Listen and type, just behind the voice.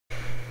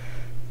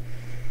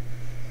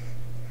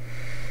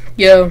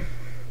Yo,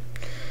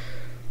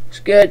 it's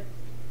good.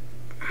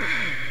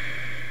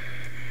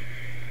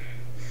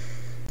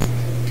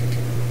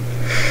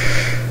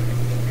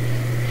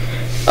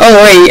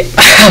 Oh wait,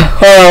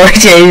 hold on, let me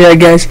change that,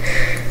 guys.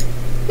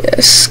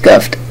 Yeah,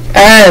 scuffed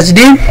ass,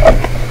 dude.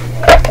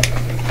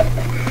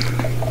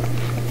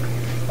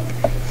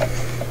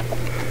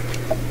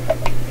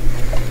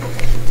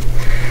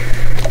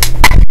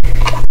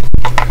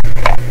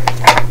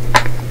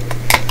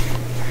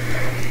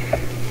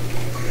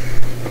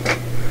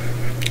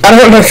 I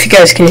don't know if you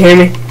guys can hear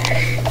me.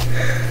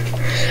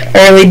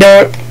 I really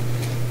don't.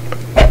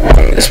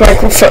 This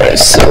microphone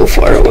is so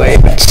far away,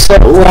 but it's so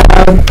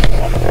loud.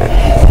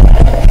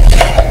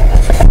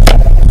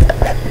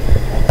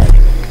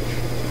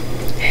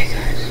 Hey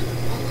guys,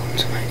 welcome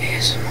to my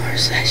ASMR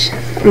session.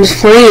 I'm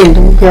just playing,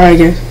 don't cry,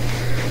 guys.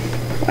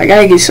 I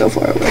gotta get so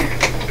far away.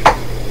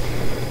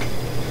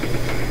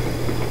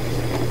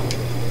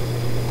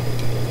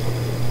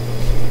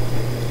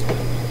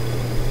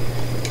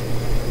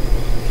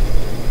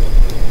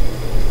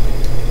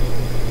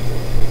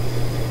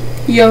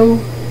 Yo.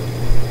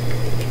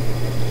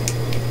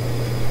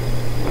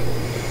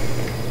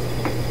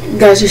 You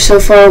guys are so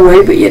far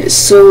away, but yet it's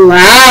so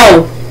loud.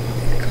 Oh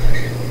my gosh.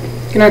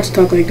 You're gonna have to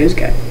talk like this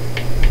guy.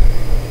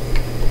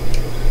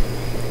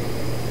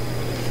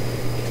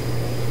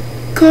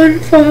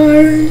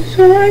 Gunfire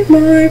inside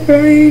my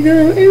brain.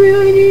 Maybe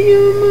I need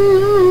you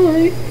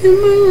in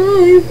my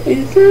life.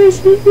 If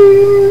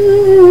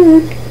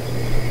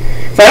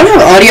I don't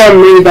have audio,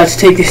 I'm really about to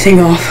take this thing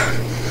off.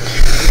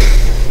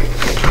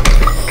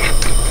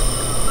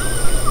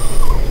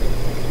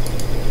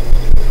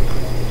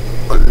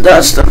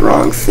 That's the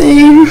wrong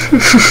thing.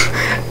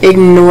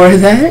 Ignore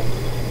that.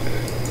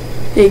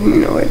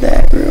 Ignore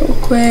that real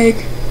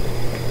quick.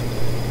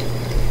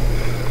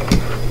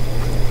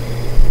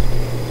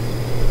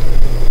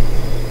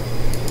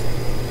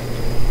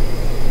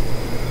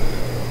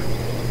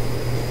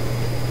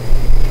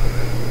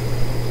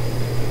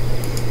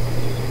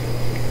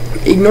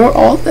 Ignore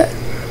all that,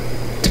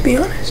 to be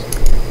honest.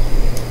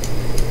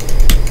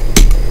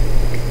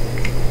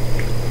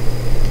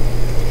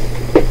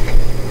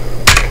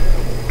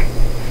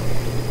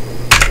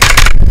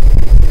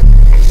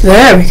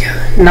 There we go.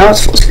 Now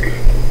it's full screen.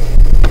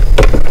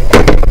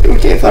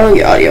 Okay, if I don't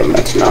get audio, I'm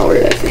about to not order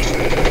that thing.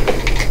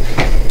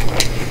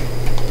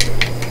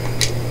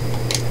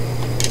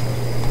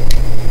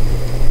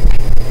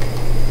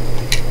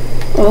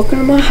 Welcome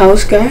to my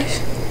house,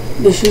 guys.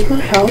 This is my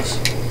house.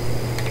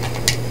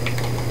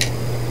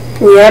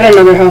 We had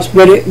another house,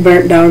 but it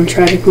burnt down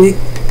tragically.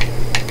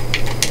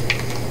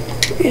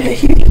 We had a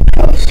huge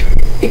house.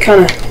 It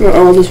kind of went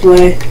all this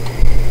way.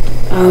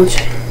 Ouch.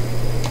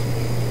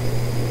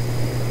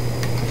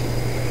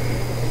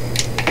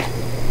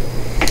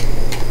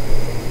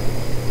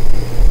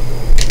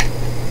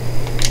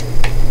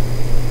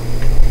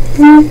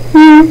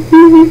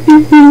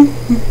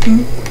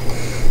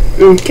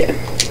 Okay.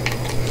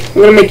 I'm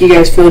gonna make you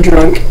guys feel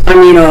drunk. I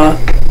mean, never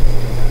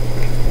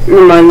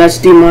mind, that's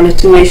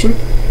demonetization.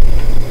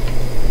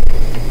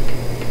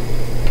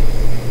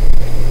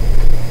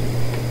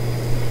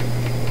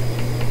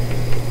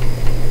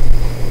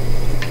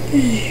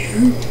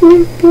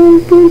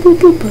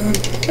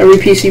 Every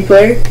PC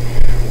player.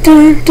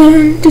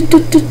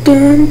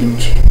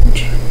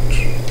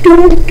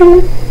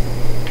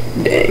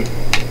 Dang.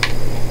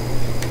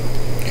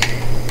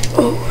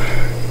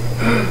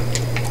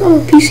 Oh,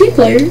 PC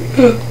player.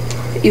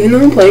 Even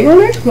though I'm playing on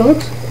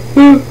Xbox.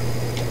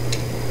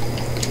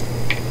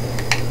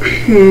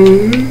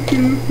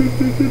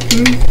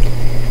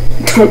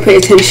 Don't pay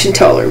attention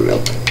to all our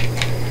milk.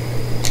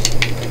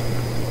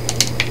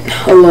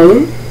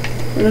 Hello?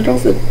 Where did all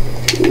the...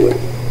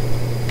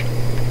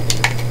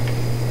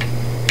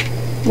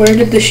 Where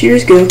did the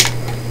shears go? It's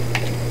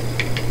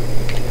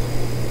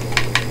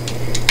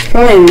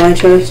probably in my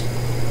chest.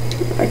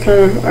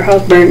 Our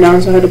house burnt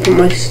down, so I had to put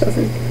my stuff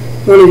in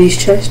one of these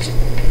chests.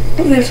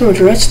 Why do they have so much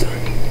redstone?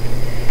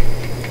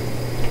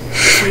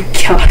 Oh my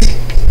god.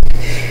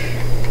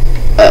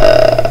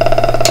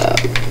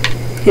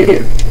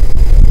 Here.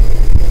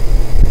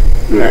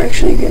 I'm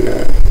actually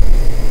gonna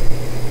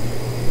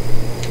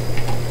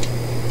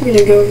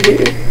go over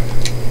here.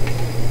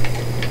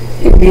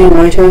 It'll be in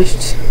my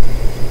chests.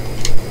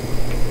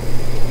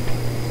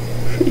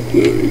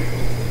 Freaking.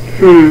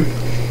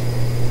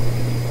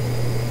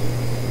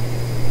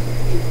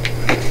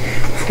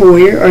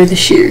 Where are the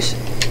shears?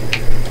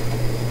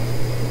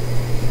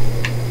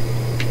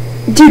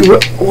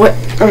 Dude, what?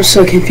 I'm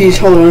so confused.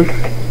 Hold on.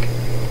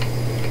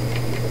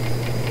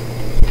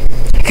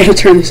 I gotta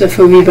turn this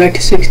FOV back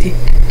to 60.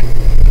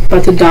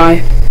 About to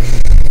die.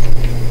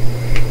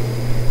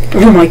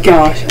 Oh my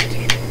gosh.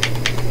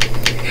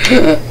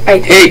 I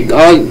hate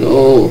God,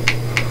 no.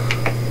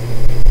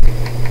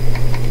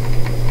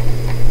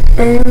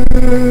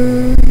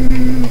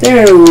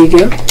 There we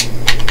go.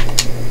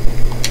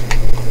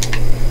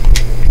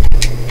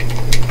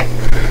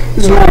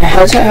 Does my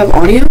headset have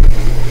audio?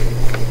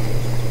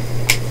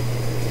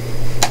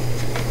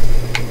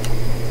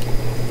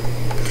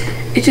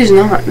 It is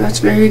not. That's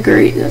very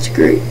great. That's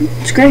great.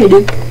 It's great,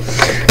 dude.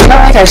 It's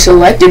not like I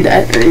selected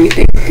that or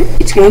anything.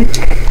 It's good.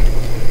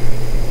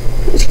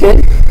 It's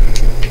good.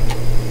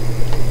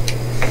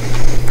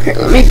 Here,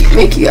 let me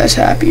make you guys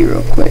happy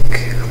real quick.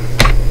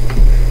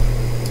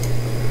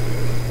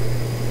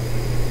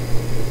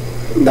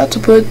 I'm about to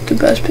put the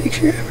best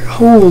picture ever.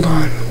 Hold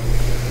on.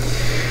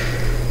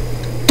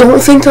 Don't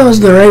think that was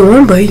the right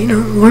one, but you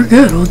know, we're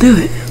good. We'll do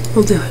it.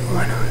 We'll do it.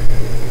 Why not?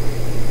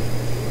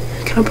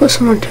 Can I put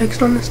some more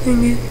text on this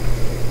thing, dude?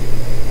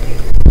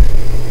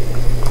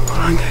 Hold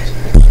on, guys.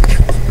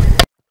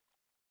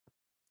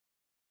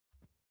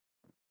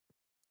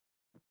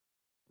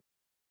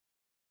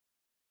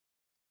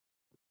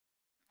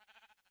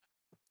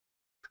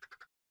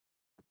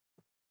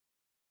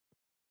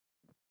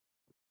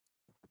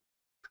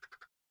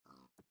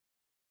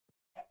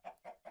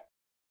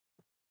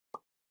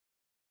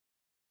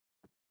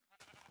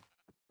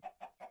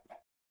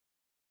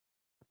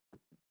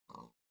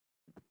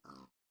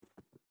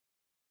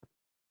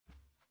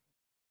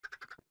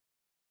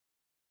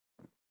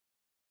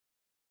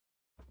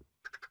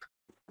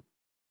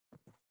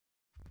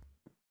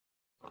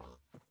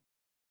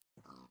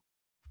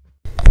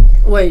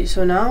 Wait,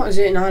 so now is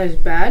it not as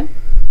bad?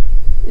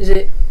 Is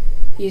it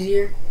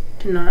easier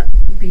to not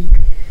be?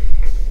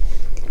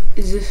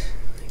 Is this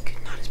like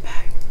not as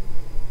bad?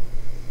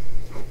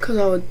 Cause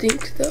I would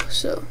think though,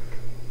 so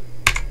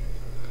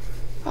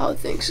I would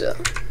think so.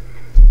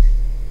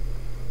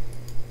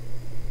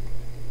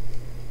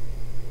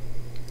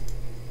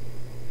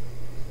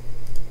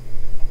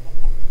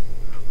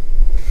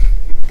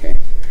 Okay,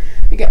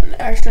 we got an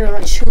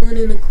astronaut chilling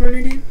in the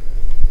corner, dude.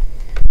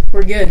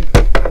 We're good.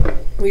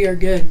 We are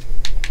good.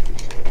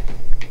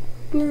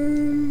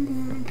 Boom,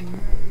 boom, boom,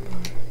 boom.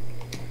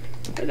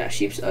 Oh, that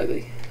sheep's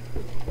ugly.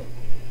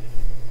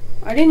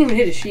 I didn't even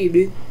hit a sheep,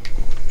 dude.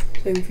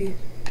 So confused.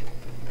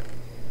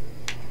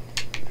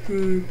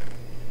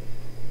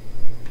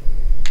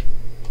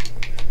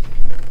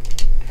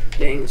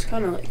 Dang, it's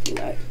kind of like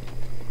that.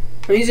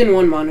 I'm using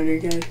one monitor,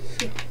 guys.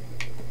 So.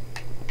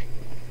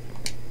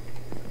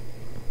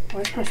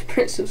 Why is my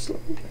sprint so slow?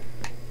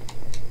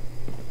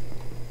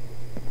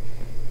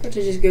 About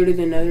to just go to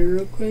the nether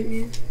real quick,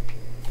 man.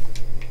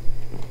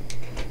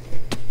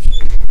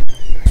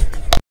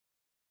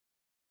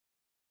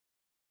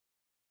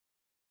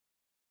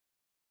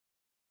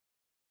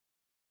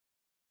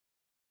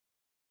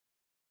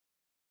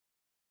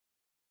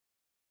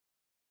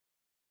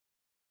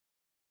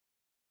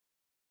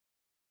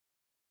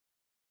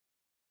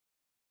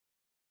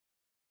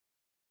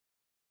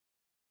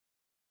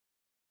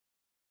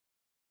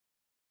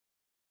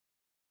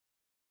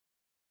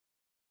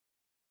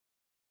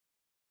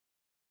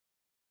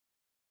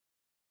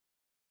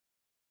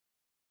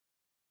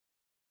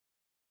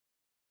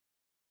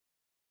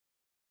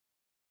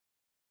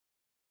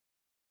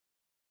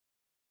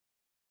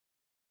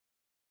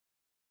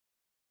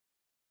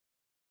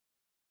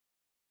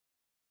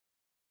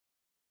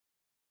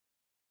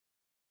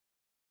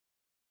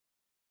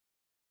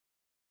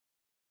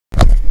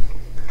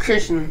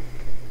 Christian,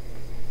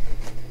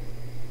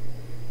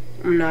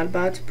 I'm not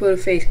about to put a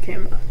face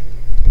cam up.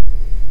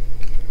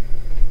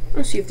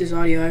 Let's see if this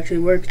audio actually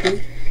works,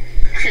 dude.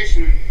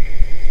 Christian,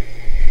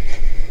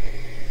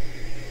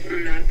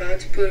 I'm not about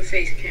to put a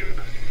face cam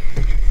up.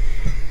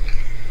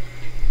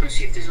 Let's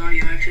see if this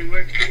audio actually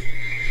works, dude.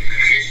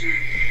 Christian.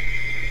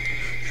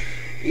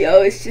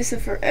 Yo, it's just a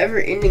forever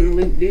ending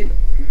loop, dude.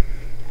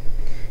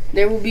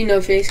 There will be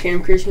no face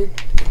cam, Christian.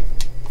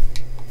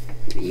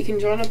 You can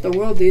join up the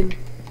world, dude.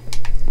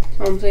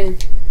 That's all I'm saying.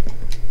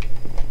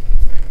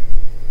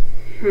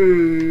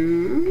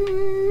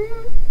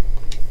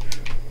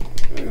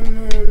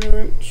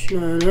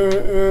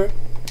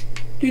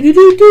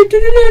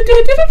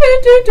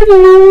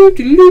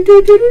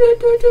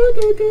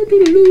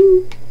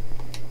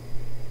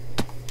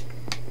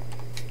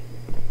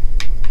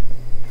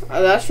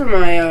 That's for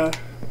my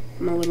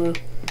my little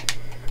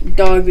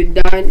dog that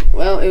died.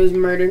 Well, it was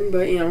murdered,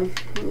 but you know,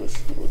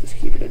 we'll just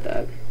keep it at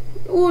that.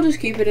 We'll just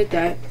keep it at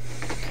that.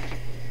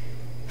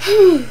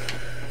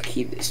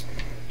 keep this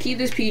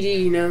PG,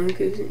 you know,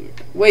 because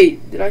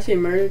wait, did I say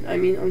murdered? I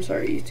mean, I'm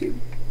sorry, YouTube.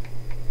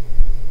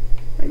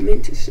 I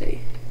meant to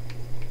say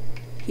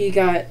he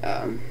got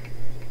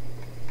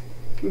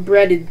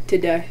breaded to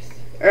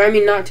death, or I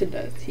mean not to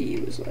death. He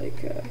was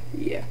like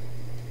yeah.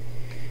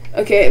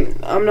 Okay,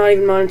 I'm not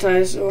even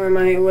monetized, or am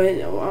I? What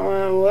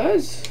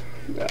was?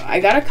 I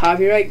got a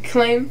copyright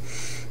claim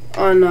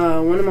on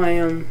one of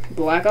my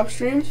Black Ops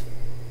streams.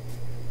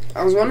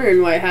 I was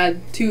wondering why it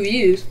had 2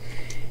 views.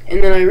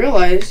 And then I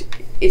realized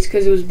it's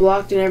because it was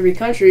blocked in every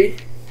country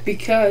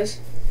because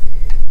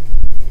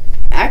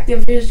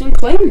Activision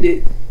claimed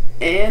it.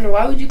 And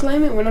why would you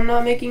claim it when I'm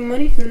not making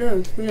money? Who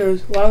knows? Who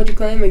knows? Why would you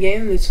claim a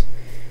game that's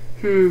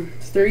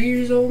 3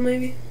 years old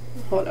maybe?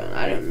 Hold on,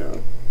 I don't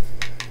know.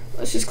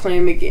 Let's just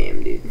claim a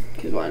game, dude.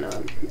 Because why not?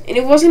 And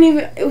it wasn't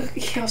even... I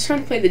was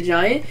trying to play the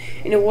Giant,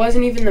 and it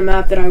wasn't even the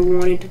map that I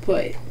wanted to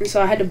play. And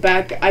so I had to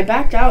I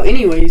backed out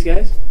anyways,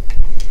 guys.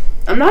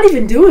 I'm not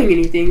even doing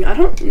anything. I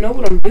don't know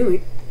what I'm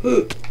doing.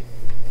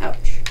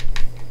 Ouch.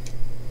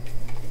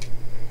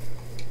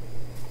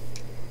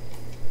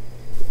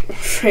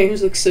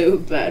 Frames look so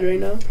bad right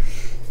now.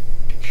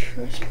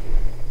 Trust me.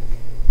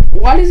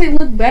 Why does it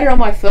look better on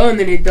my phone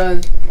than it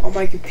does on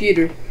my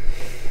computer?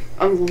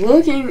 I'm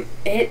looking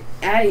at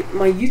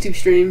my YouTube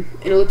stream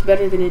and it looks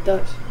better than it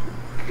does.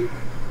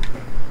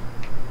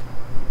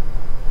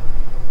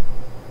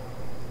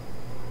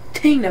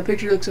 Dang, that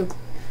picture looks so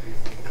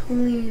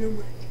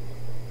clean.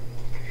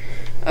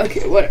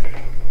 Okay, whatever.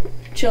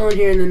 Chilling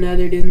here in the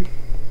nether, dude.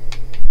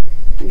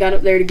 Got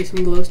up there to get some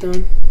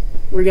glowstone.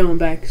 We're going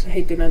back because I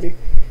hate the nether.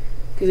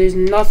 Because there's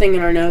nothing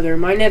in our nether.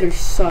 My nether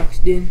sucks,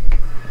 dude.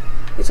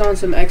 It's on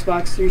some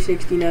Xbox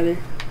 360 nether.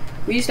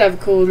 We used to have a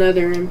cool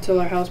nether room until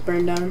our house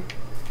burned down.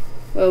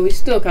 Well, we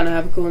still kind of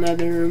have a cool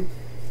nether room.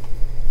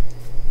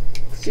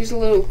 There's a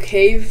little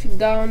cave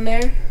down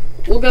there.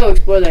 We'll go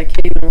explore that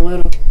cave in a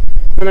little.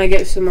 When I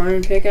get some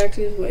iron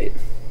pickaxes. Wait,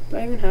 do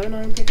I even have an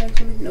iron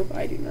pickaxe on me? Nope,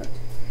 I do not.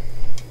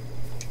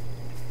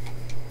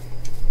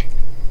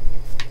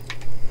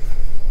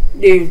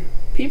 Dude,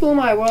 people in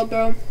my world,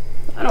 bro,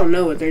 I don't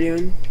know what they're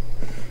doing.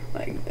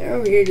 Like, they're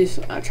over here just,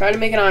 I tried to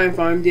make an iron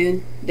farm,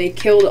 dude. They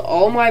killed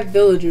all my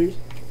villagers.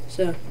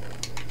 So,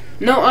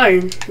 no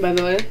iron, by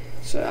the way.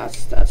 So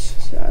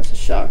that's a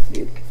shock,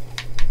 dude.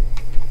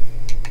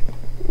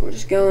 We're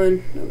just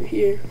going over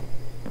here.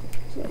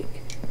 It's like,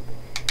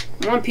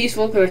 I'm on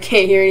peaceful because I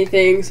can't hear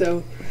anything,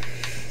 so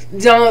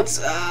don't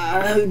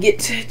get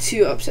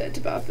too upset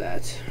about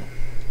that.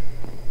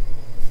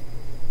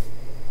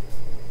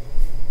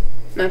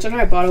 That's when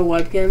I bought a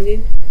webcam,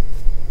 dude.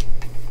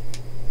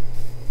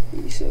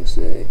 He's so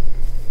sick.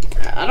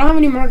 I don't have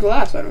any more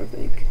glass, I don't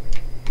think.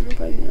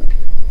 Nope, I do not.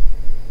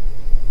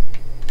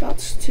 About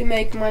to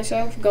make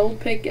myself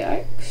gold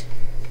pickaxe.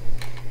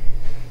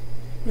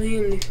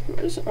 Man,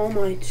 where's all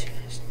my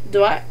chest?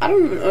 I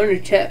don't even own a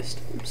chest.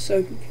 I'm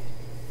so confused.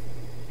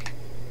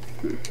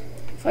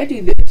 If I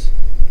do this,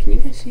 can you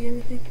guys see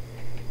everything?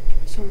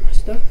 Some of my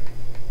stuff.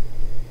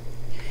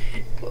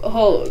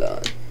 Hold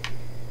on.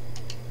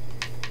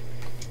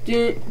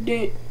 Dun,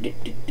 dun, dun,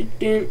 dun, dun,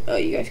 dun. Oh,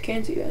 you guys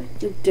can't see that.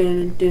 Dun,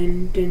 dun,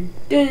 dun, dun,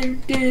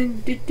 dun,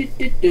 dun, dun,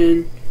 dun,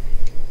 dun.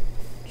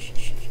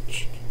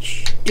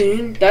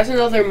 Dun. That's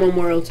another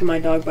memorial to my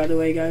dog, by the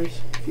way, guys,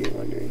 if you're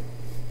wondering.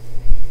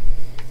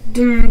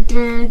 Dun,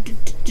 dun, dun,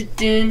 dun,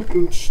 dun,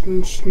 dun,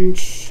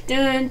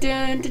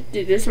 dun, dun.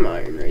 There's some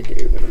iron right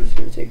there, but I'm just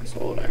gonna take this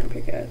old iron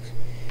pickaxe,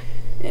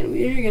 and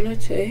we are gonna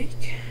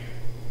take.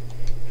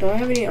 Do I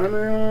have any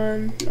armor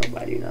on? No,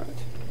 I do not.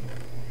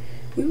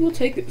 We will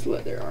take this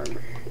leather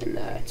armor and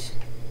that.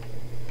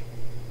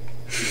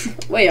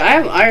 Wait, I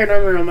have iron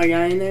armor on my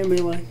guy in there, but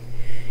like,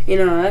 you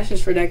know, that's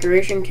just for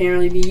decoration. Can't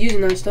really be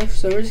using that stuff,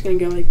 so we're just gonna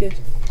go like this.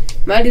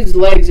 My dude's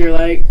legs are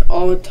like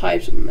all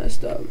types of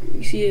messed up.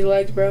 You see his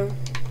legs, bro?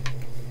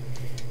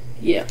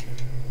 Yeah,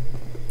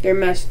 they're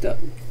messed up.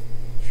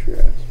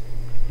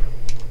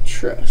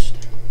 Trust.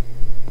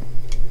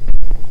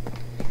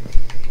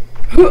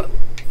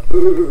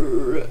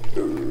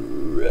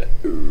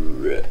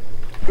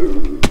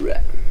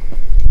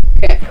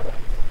 Okay.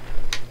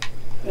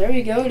 There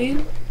we go,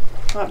 dude.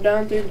 Hop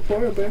down through the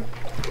portal, bro.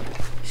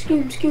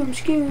 Scoom, scoom,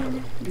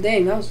 scoom.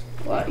 Dang, that was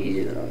a lot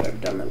easier than I've ever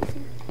done that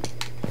before.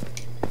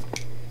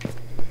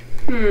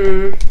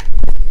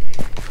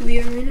 We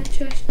are in a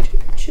chest,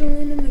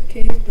 chilling in the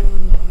cave,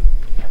 dog.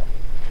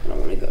 I don't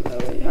want to go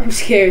that way. I'm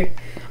scared.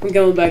 I'm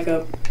going back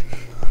up.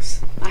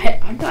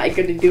 I'm not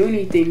gonna do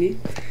anything, dude.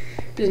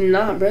 Just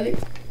not, brother.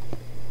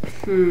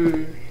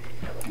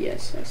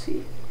 Yes, I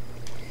see.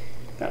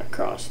 Gotta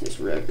cross this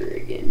river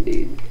again,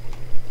 dude.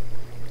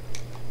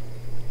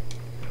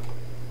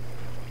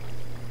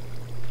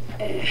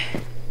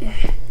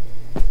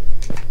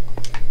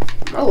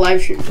 My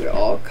live streams are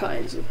all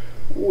kinds of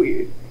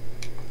weird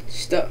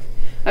stuff.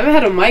 I haven't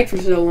had a mic for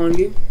so long,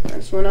 dude. I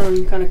just went out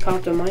and kind of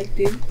copped a mic,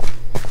 dude.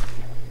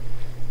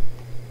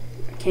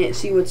 I can't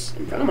see what's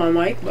in front of my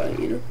mic, but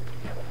you know.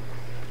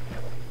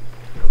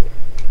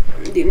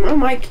 Dude, my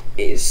mic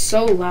is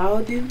so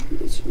loud, dude.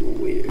 It's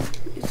weird.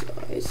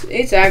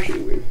 It's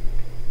actually weird.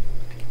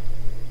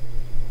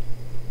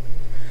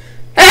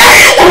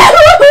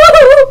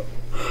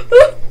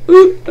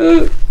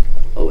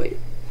 Oh wait.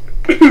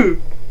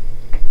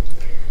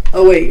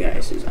 Oh wait,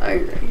 guys, there's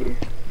iron right here.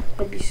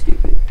 Don't be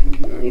stupid.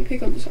 Let me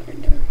pick up this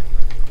iron down.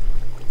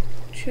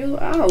 Chill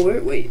out.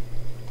 Wait.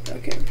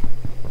 Okay.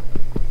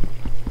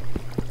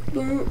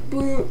 Boom,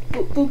 boom,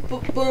 boom, boom,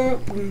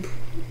 boom, boom.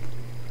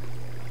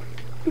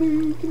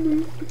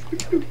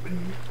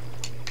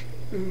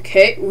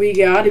 Okay, we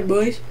got it,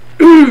 boys.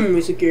 We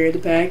secured the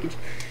package.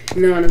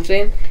 You know what I'm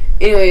saying?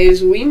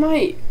 Anyways, we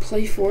might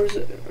play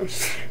Forza.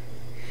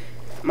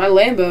 My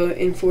Lambo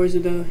in Forza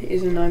though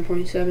is a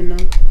 9.7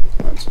 now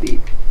on speed.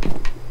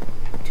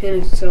 10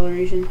 is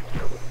acceleration.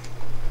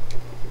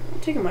 I'm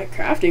taking my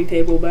crafting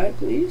table back,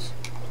 please.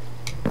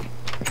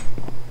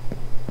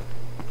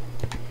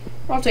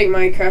 I'll take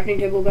my crafting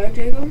table back,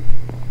 Jacob.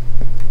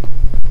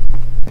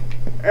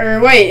 Or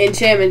wait,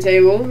 enchantment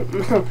table.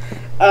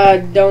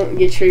 Don't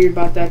get triggered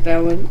about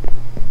that one.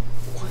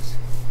 What?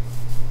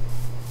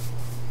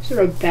 Is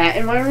there a bat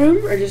in my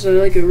room? Or just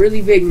like a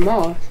really big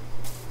moth?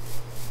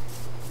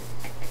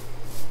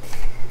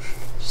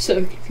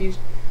 So confused.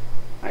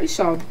 I just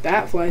saw a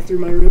bat fly through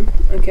my room.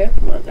 Okay,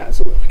 well that's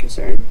a little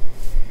concerning.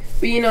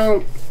 But you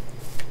know,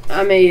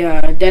 I'm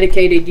a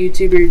dedicated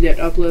YouTuber that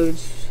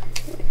uploads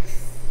like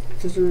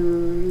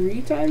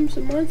 3 times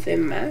a month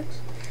in max.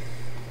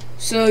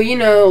 So you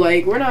know,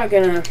 like we're not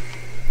gonna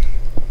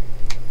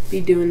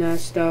be doing that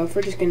stuff.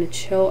 We're just gonna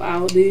chill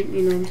out, dude.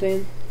 You know what I'm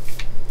saying?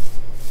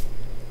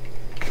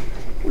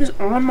 What is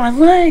on my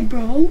leg,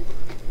 bro?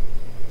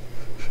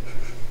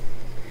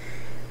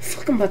 I feel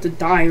like I'm about to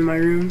die in my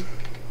room.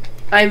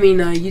 I mean,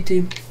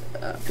 YouTube.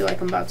 I feel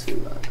like I'm about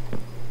to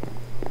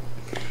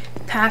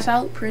pass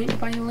out, pranked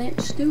by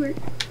Lance Stewart.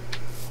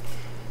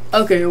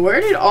 Okay, where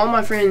did all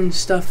my friends'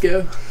 stuff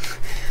go?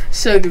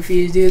 So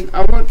confused, dude.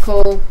 I want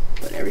coal,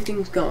 but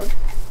everything's gone.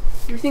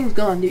 Everything's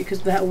gone, dude,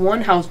 because that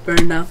one house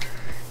burned down.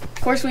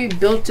 Of course, we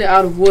built it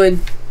out of wood,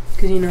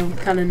 because, you know,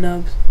 kind of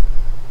nubs.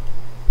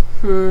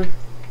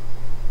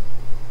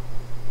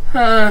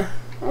 I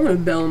want a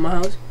bell in my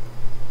house.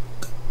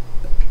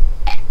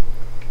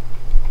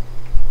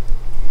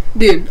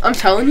 Dude, I'm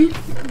telling you,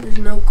 there's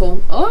no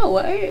coal. Oh,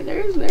 wait,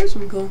 there's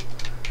some coal.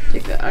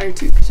 Take that iron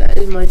too, because that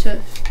is my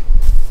chest.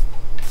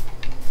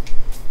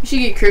 We should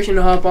get Christian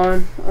to hop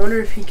on. I wonder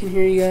if he can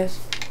hear you guys.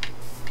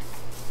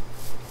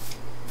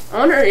 I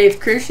wonder if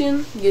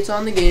Christian gets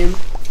on the game.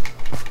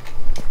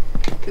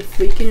 If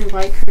we can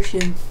invite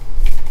Christian,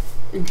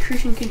 and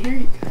Christian can hear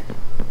you guys.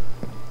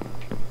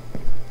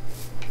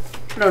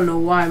 I don't know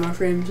why my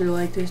frames are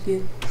like this,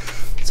 dude.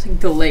 It's like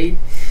delayed.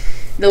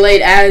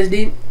 Delayed as,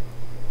 dude.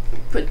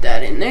 Put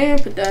that in there,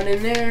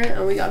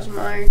 and we got some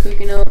iron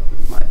cooking up.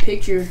 My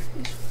picture is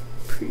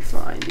pretty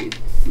fine, dude.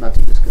 I'm about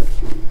to just go to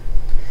sleep.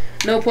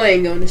 No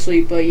plan going to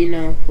sleep, but you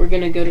know, we're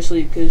gonna go to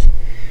sleep because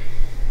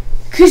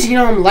you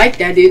know, I'm like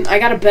that, dude. I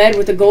got a bed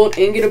with a gold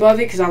ingot above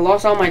it because I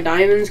lost all my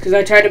diamonds because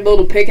I tried to build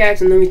a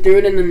pickaxe and then we threw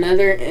it in the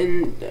nether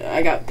and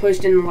I got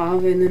pushed in the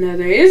lava in the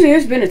nether.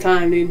 It's been a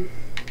time, dude.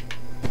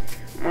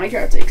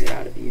 Minecraft takes it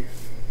out of you.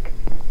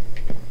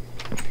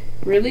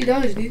 Really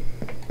does, dude.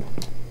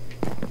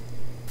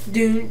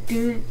 Dun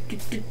dun dun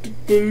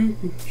dun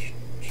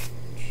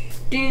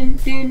dun dun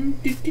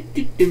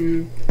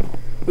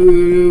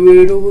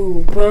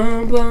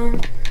dun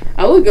dun.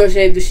 I would go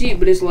save the sheep,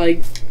 but it's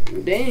like,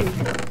 dang,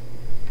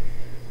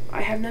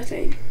 I have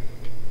nothing.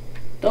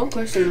 Don't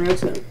question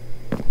redstone.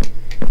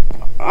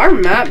 Our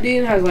map,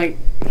 dude, has like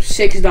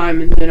 6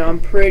 diamonds, and I'm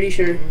pretty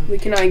sure we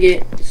cannot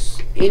get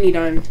any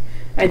diamonds.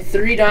 I had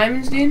 3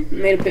 diamonds, dude,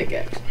 made a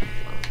pickaxe.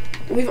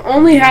 We've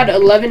only had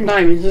 11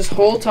 diamonds this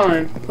whole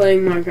time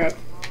playing Minecraft.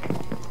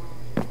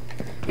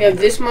 We have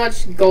this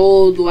much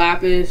gold,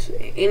 lapis,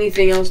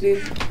 anything else,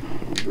 dude.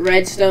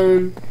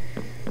 Redstone.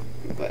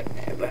 But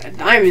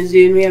diamonds,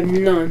 dude, we have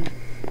none.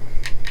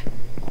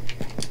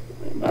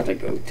 I'm about to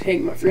go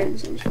take my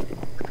friends. I'm just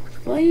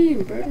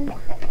playing, bro.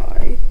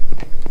 Bye.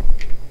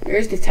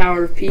 There's the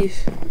Tower of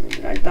Peace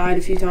that I died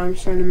a few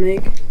times trying to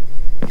make.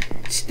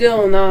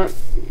 Still not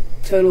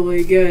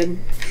totally good.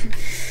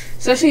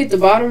 Especially at the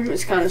bottom,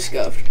 it's kind of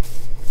scuffed.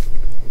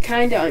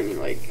 Kinda, I mean,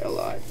 like, a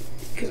lot.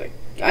 Because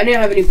I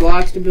didn't have any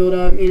blocks to build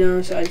up, you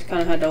know, so I just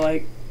kind of had to,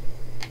 like,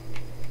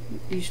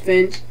 use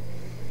fence.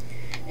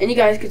 And you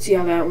guys could see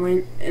how that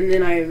went. And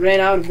then I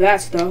ran out of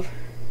that stuff.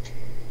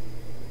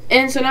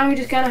 And so now we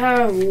just kind of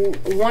have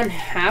one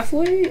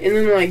halfway, and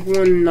then, like,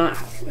 one not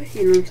halfway.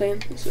 You know what I'm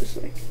saying? It's just,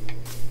 like,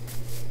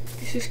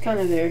 it's just kind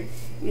of there,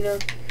 you know?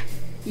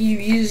 You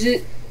use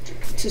it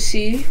to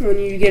see when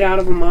you get out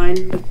of a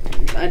mine,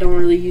 but I don't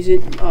really use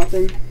it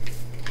often.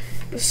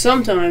 But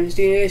sometimes,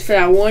 dude, it's for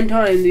that one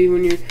time, dude,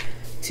 when you're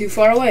too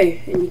far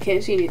away and you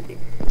can't see anything.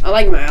 I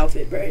like my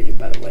outfit, bro,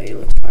 by the way. It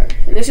looks fire.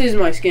 And this is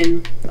my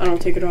skin. I don't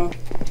take it off,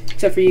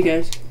 except for you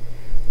guys.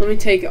 Let me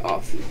take it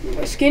off.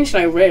 What skin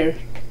should I wear?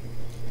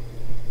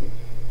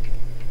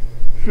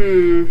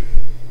 Foodies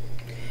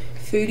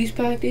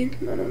pack, dude.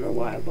 I don't know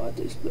why I bought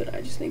this, but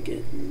I just think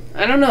it.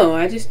 I don't know.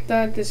 I just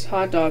thought this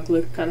hot dog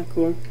looked kind of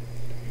cool.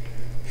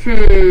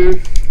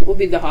 We'll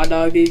be the hot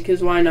dog, dude,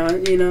 because why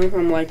not? You know,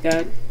 I'm like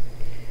that.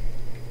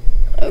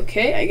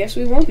 Okay, I guess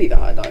we won't be the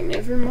hot dog.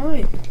 Never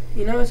mind.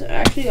 You know, it's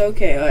actually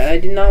okay. I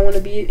did not want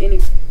to be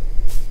it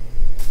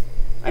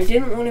I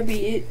didn't want to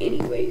be it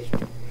anyways.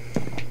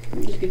 Let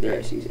me just get the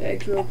rest of these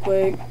eggs real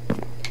quick.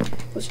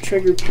 Let's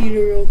trigger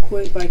Peter real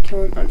quick by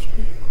killing. I'm just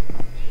playing.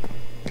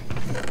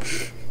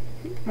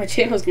 My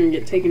channel's gonna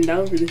get taken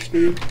down for this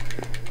stream.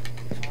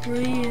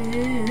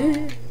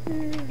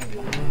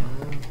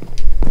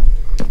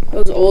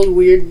 Those old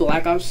weird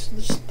Black Ops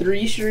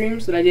 3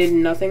 streams that I did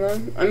nothing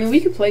on. I mean, we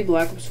could play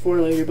Black Ops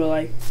 4 later, but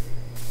like,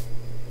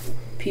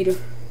 Peter,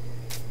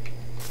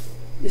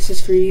 this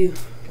is for you.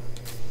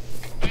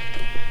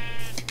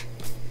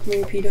 Come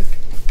here, Peter.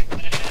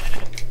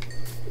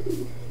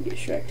 Ooh, get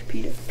Shrek,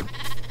 Peter.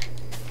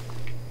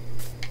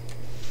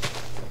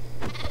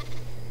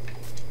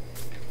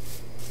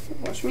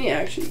 Watch me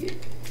actually get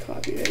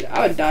Copyright.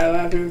 I would die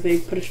laughing if they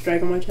put a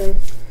strike on my channel.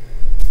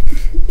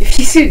 If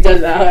YouTube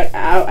does that,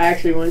 I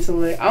actually want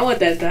something. I want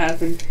that to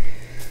happen.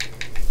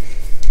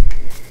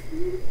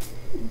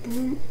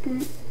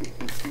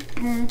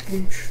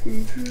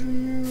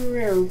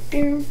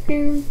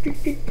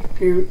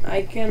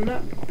 I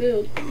cannot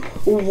build.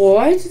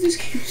 What? This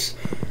game's.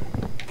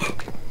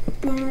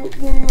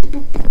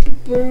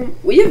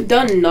 We have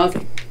done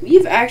nothing. We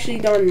have actually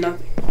done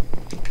nothing.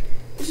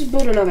 Let's just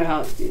build another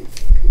house, dude.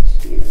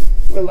 You know,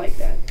 we're like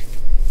that.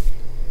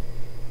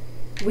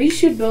 We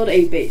should build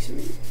a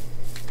basement.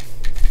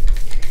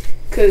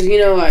 Cause you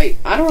know, like,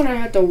 I don't want to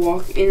have to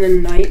walk in the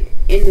night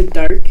in the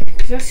dark.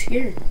 Cause that's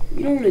scary.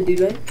 You don't want to do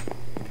that.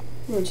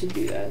 Who wants to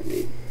do that,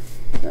 dude?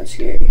 That's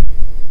scary.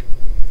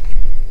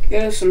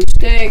 Get us some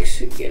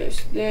sticks. Get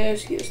us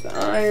this. Get us the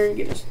iron.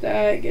 Get us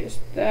that. Get us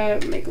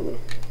that. Make a little.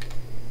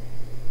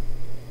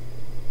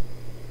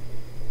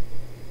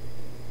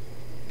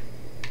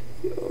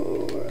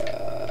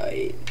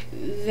 Right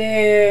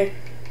there.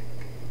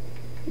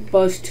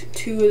 Bust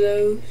 2 of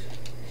those.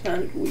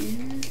 Sounded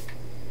weird.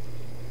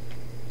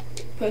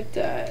 Put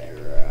that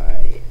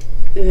right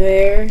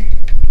there.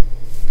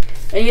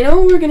 And you know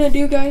what we're gonna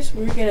do, guys?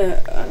 We're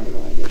gonna. I don't know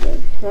why I did that.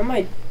 What am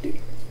I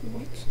doing?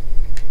 What?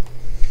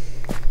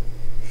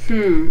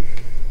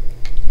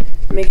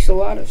 Makes a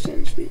lot of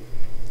sense, dude.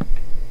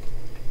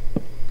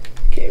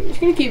 Okay, we're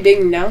just gonna keep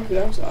digging down because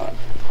that was odd.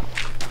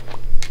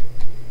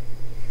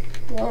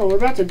 Well, we're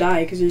about to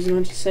die because there's a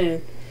bunch of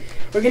sand.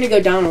 We're gonna go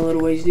down a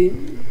little ways,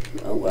 dude.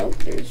 Oh well,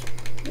 there's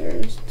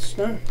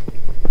snow.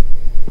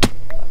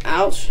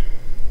 Ouch.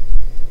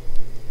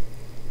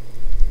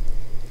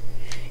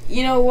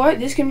 You know what?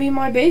 This can be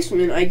my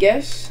basement, I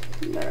guess.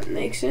 That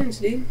makes sense,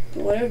 dude.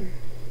 Whatever.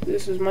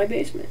 This is my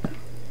basement.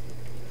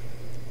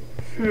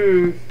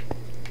 Dun,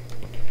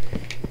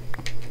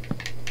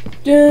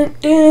 dun,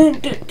 dun,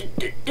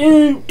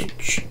 dun,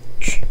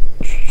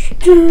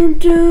 dun,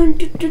 dun,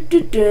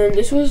 dun, dun.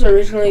 This was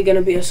originally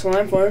gonna be a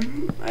slime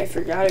farm. I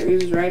forgot it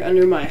was right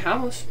under my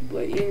house,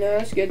 but you know,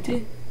 that's good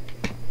too.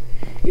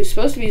 It was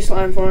supposed to be a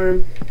slime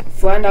farm.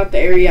 Flattened out the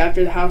area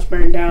after the house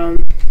burned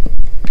down.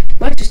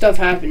 Bunch of stuff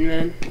happened,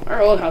 man.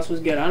 Our old house was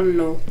good. I don't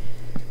know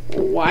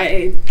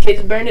why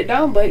kids burned it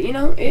down, but you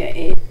know,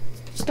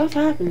 stuff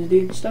happens,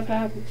 dude. Stuff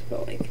happens,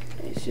 but like,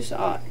 it's just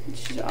odd.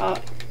 It's just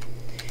odd.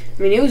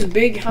 I mean, it was a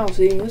big house,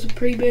 dude. It was a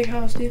pretty big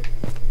house, dude.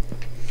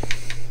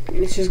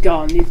 And it's just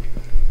gone, dude.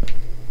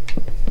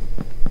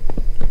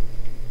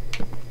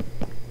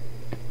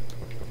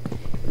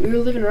 We were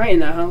living right in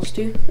that house,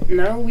 too.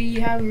 Now we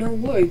have no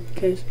wood,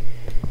 because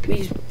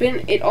we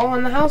spent it all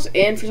in the house,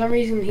 and for some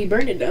reason he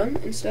burned it down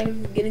instead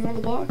of getting all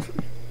the blocks.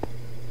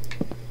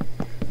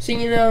 So,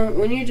 you know,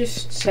 when you're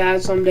just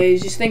sad some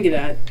days, just think of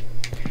that.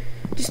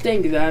 Just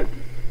think of that.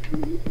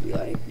 Be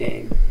like,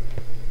 dang.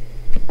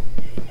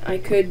 I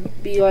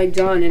could be like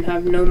John and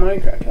have no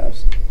Minecraft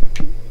house.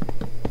 You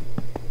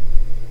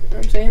know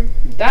what I'm saying?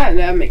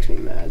 That makes me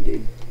mad,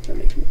 dude. That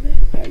makes me mad.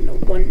 I have no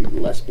one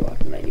less block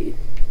than I need.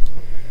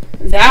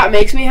 That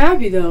makes me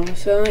happy, though.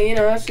 So, you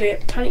know, that's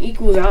it. Kind of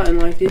equals out in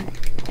life, dude.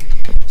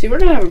 See, we're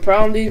gonna have a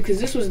problem, dude, because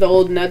this was the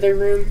old nether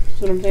room.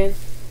 That's what I'm saying.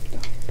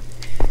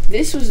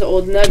 This was the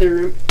old nether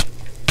room.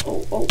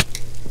 Oh,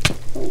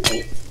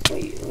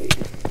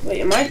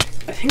 wait, am I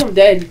think I'm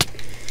dead.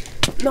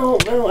 No,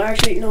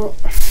 actually, no.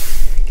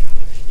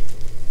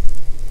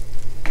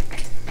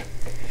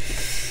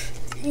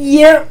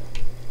 Yeah,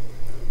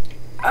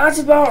 that's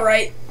about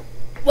right.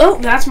 Well,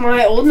 that's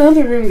my old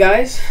nether room,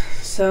 guys.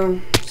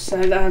 So,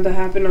 sad that had to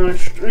happen on a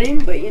stream,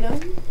 but you know.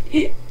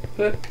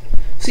 But,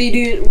 see,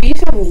 dude, we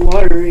used to have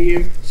water right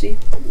here. See?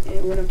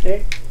 It went up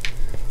there.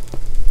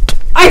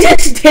 I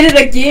just did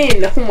it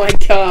again! Oh my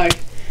god.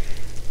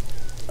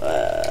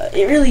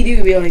 It really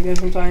do be like that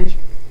sometimes.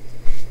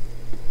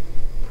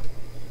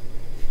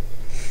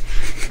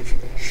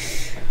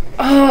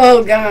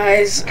 Oh,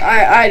 guys.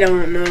 I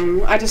don't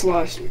know. I just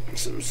lost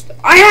some stuff.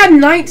 I had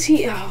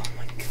 19. Oh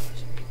my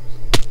gosh.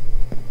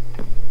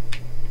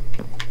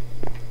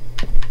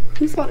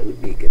 Who thought it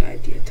would be a good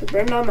idea to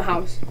burn down the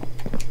house?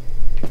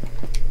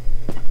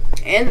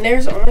 And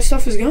there's all my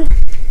stuff is gone.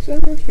 So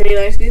that's pretty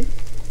nice, dude.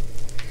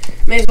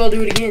 May as well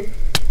do it again.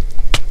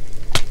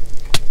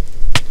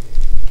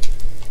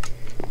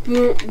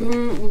 Boom,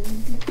 boom,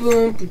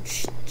 boom, boom.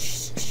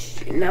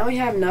 Now we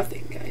have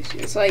nothing, guys.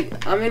 It's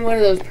like I'm in one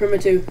of those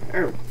primitive.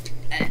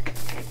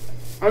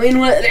 I'm in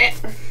one.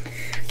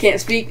 Can't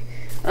speak.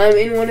 I'm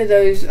in one of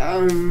those.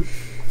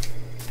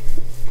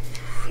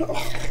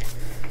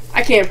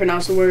 I can't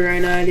pronounce the word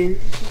right now, dude.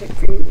 It's like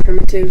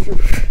primitive.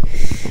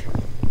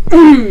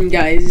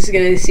 Guys, this is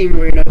gonna seem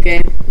weird,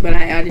 okay? But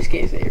I just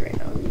can't say it right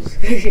now.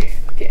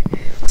 Okay,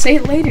 I'll say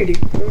it later, dude.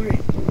 Don't worry.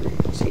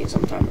 I'll say it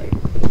sometime later.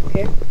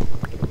 Okay.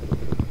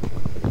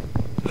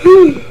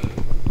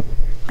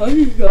 How do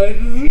you guys?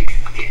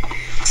 Okay,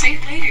 I'll say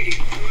it later, dude.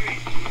 Don't worry.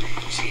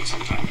 I'll say it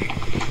sometime later.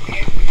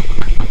 Okay.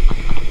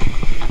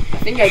 I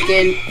think I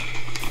can.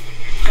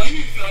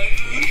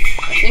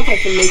 I think I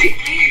can make it.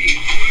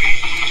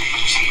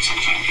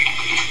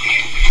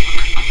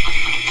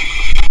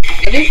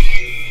 I think.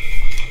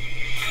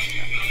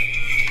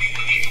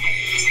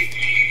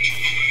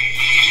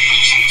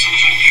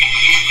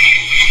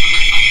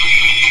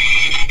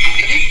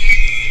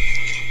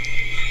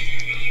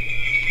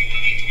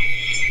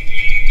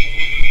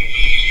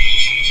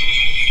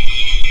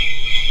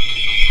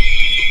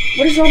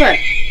 is all that?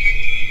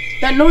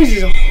 That noise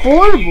is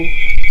horrible.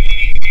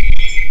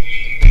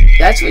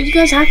 That's what you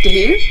guys have to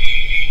hear?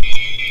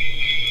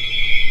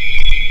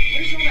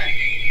 What is all that?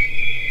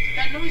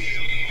 That noise is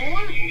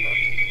horrible.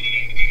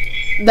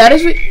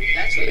 That's what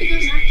you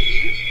guys have to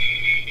hear?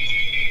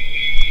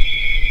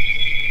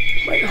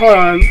 Wait, hold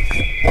on.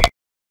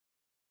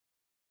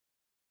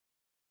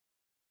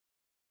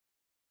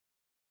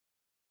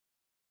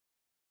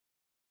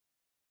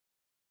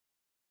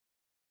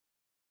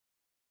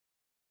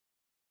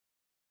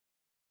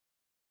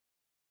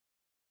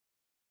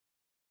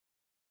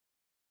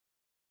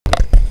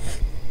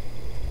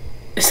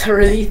 Is that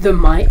really the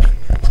mic?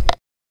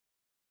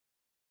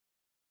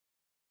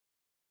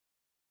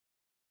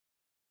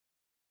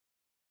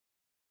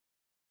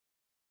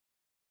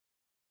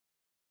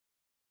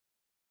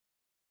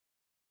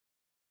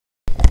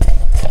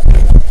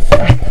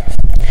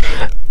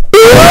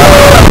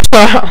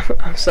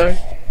 I'm sorry.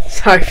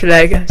 Sorry for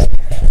that, guys.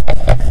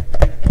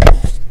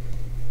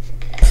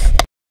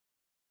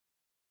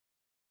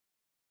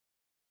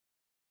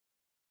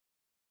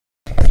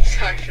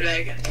 Sorry for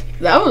that, guys.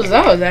 That was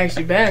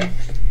actually bad.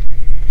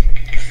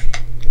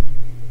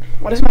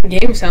 Why does my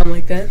game sound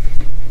like that?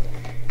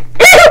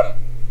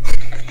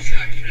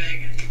 Sorry for that,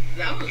 guys.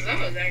 That was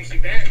actually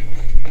bad.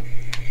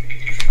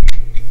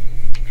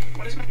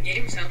 Why does my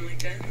game sound like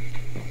that?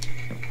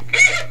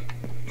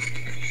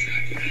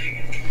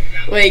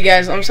 Wait,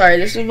 guys, I'm sorry.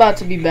 This is about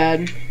to be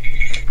bad.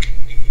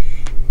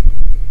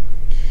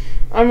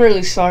 I'm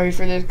really sorry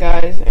for this,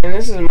 guys. And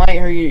this might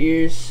hurt your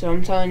ears. So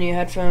I'm telling you,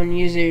 headphone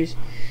users,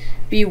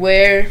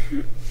 beware.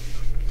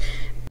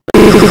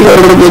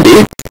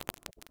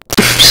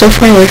 So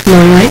far away from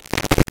my mic.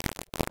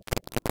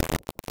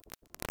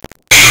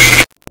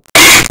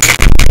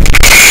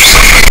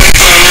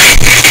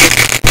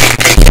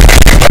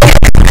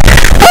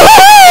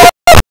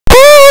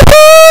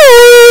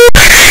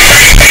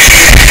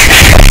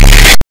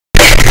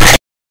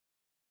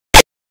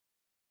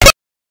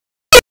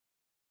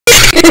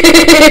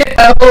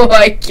 Oh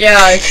my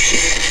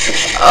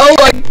gosh. Oh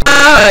my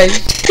gosh.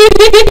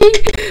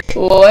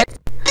 What?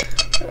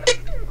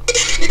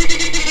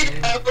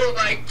 Oh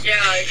my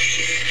gosh.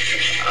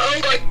 Oh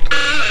my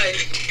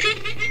gosh.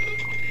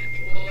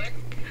 What?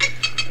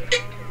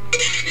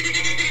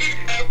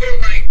 Oh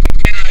my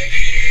gosh.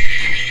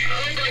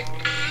 Oh my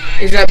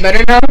gosh. Is that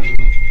better now?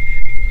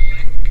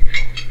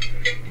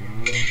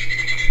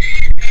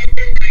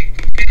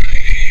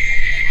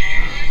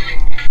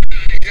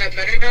 Is that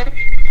better now?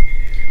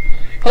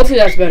 Hopefully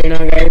that's better now,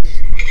 guys.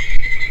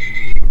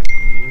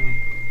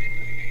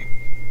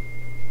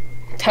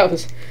 That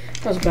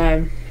was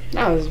bad.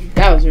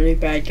 That was really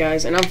bad,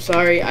 guys. And I'm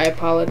sorry. I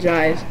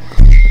apologize.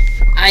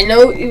 I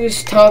know it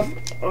was tough.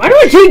 Why do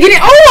I keep getting?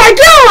 Oh my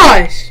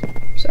gosh!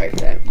 Sorry for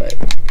that,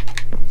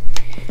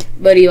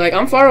 buddy, like,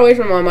 I'm far away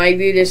from my mic,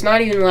 dude. It's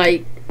not even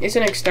like it's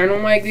an external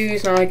mic, dude.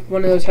 It's not like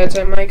one of those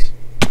headset mics.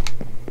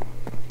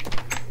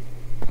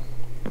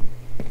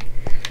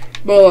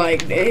 But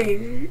like,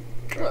 dang.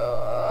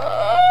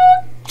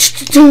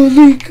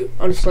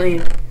 I'm just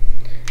saying.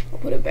 I'll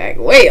put it back.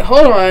 Wait,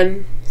 hold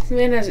on. This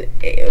man has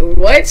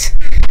what?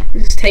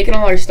 He's taking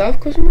all our stuff?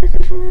 Question mark?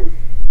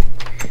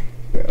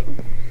 Bro.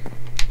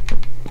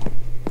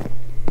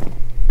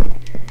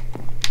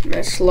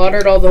 I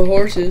slaughtered all the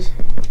horses.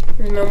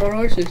 There's no more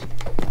horses.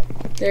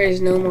 There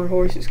is no more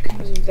horses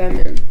because of that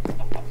man.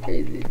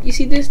 You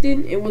see this,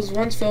 dude? It was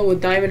once filled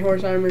with diamond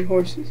horse armored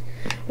horses.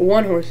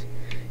 One horse.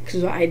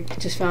 Because I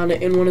just found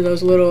it in one of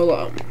those little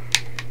I'm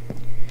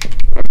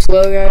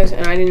slow, guys,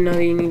 and I didn't know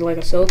that you need like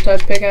a silk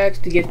touch pickaxe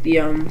to get the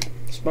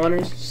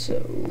spawners.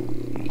 So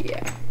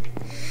yeah,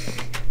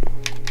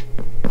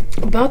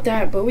 about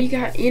that. But we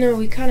got,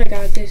 we kind of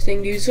got this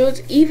thing, dude. So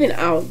it's even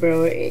out,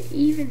 bro. It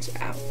evens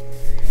out.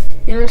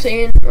 You know what I'm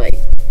saying? Like,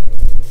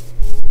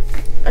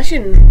 I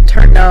should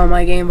turn down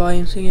my game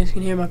volume so you guys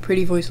can hear my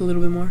pretty voice a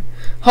little bit more.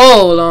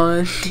 Hold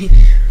on.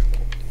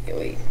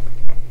 Wait.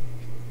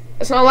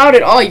 That's not loud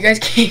at all. You guys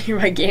can't hear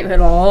my game at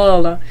all.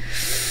 Hold on.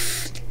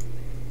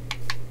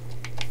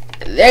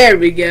 There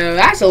we go.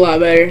 That's a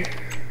lot better.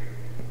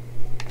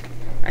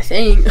 I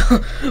think.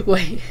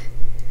 Wait.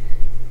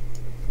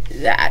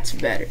 That's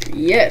better.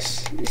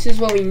 Yes. This is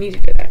what we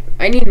needed to that.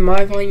 I need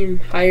my volume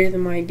higher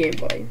than my game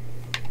volume.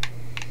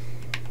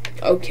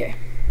 Okay.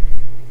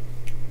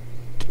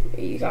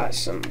 You got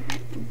some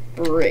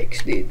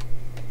bricks, dude.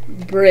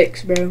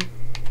 Bricks, bro.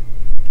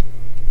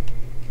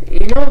 You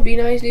know what'd be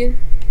nice, dude?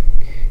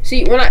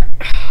 See, when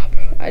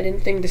I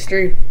didn't think this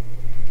through.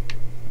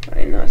 I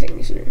did not think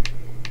this through.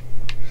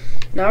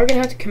 Now we're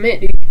gonna have to commit,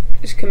 dude.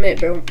 Just commit,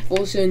 bro.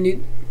 Full soon,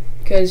 dude.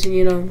 Because, we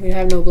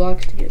have no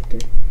blocks to get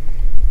through.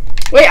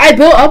 Wait, I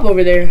built up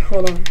over there.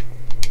 Hold on.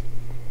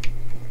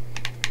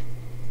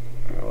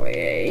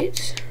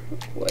 Wait.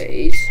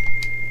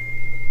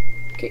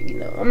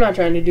 Okay, I'm not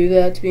trying to do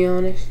that, to be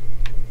honest.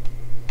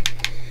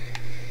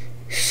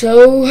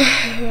 So,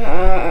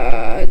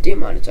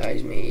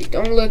 demonetize me.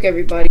 Don't look,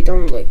 everybody.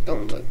 Don't look.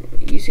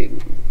 You see,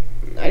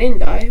 I didn't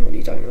die. What are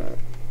you talking about?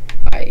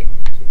 I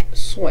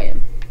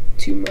swam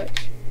too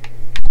much.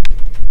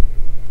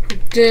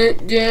 Dun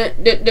dun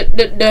dun dun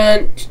dun dun.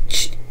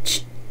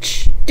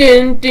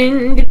 Dun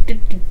dun dun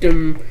dun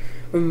dun.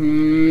 I'm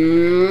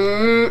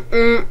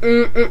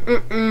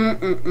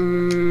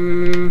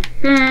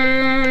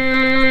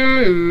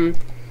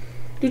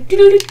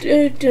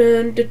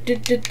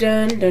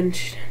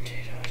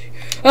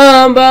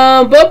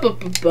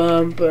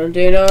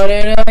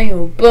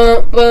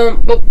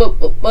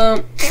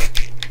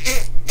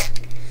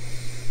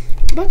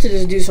about to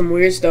just do some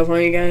weird stuff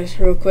on you guys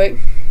real quick,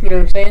 you know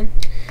what I'm saying?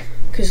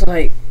 Cause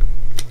like,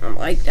 I'm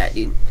like that,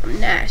 dude. I'm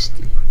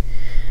nasty.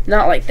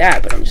 Not like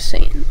that, but I'm just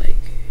saying, like,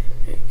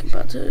 I'm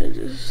about to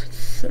just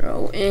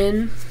throw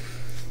in.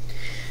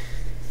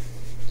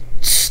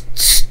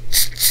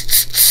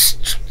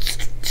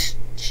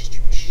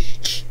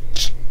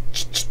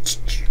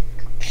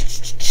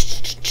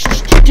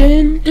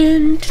 Dun,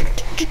 dun, dun,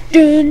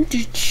 dun,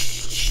 dun.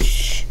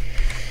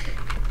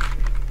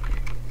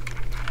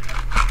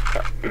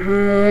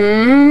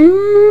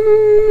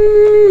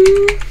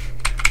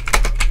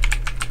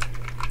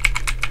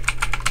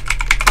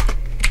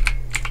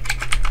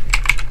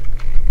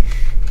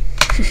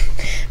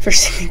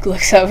 First thing he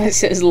looks up, it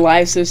says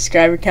live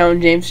subscriber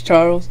count James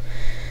Charles.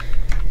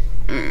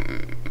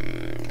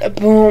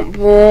 Boom,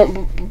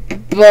 boom,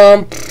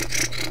 boom.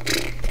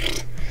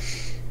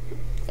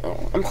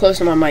 Oh, I'm close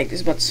to my mic.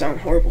 This is about to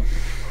sound horrible.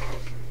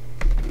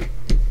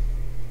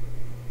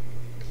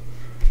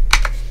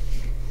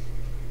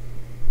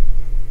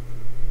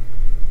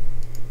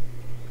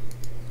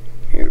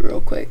 Here,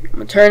 real quick. I'm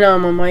gonna turn on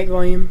my mic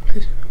volume.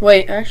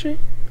 Wait, actually,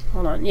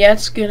 hold on. Yeah,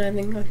 it's good. I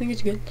think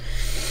it's good.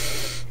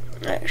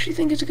 I actually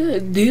think it's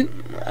good, dude.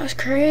 That's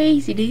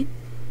crazy, dude.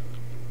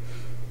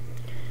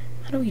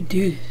 How do we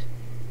do this?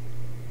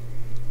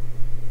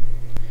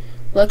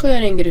 Luckily, I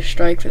didn't get a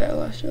strike for that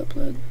last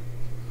upload.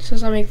 It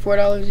says I make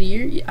 $4 a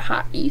year.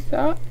 Yeah, you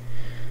thought?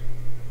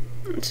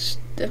 It's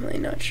definitely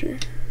not true.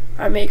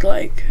 I make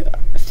like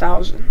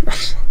 1,000.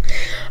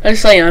 I'm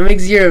just saying, I make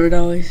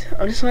 $0.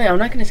 I'm just saying, I'm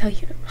not gonna tell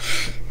you.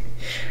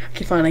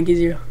 Okay, fine, I get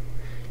 0.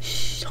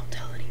 Shh, don't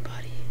tell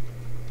anybody.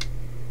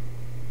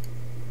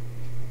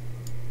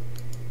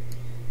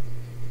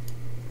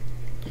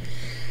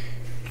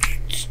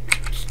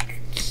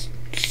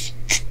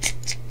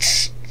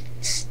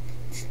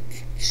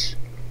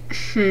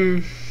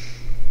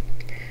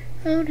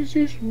 How does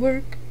this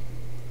work?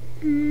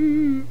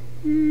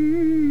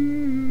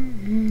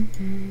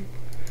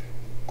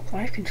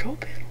 Live control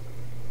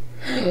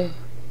panel.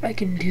 I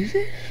can do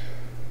this?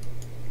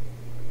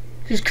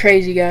 This is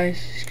crazy,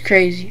 guys. It's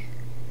crazy.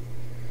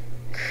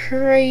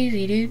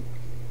 Crazy, dude.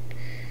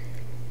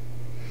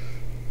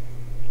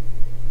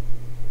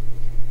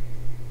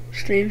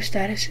 Stream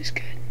status is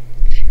good.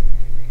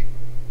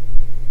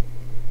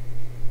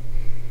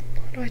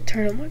 How do I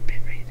turn on my bitrate?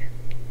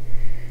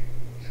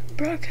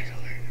 Broadcast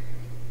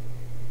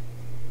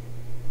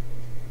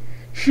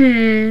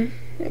alert.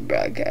 The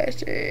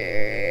broadcaster.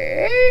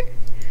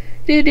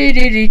 I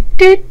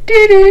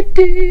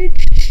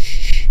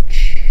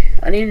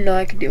didn't even know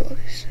I could do all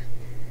this.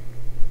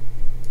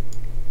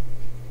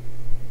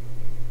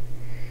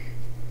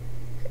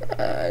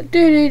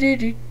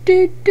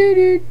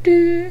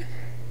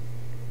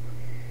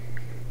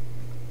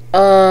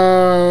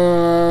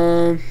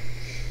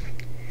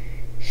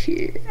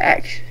 Here,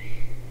 actually,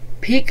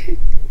 pick.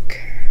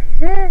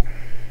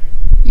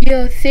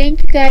 Yo,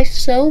 thank you guys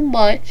so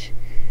much.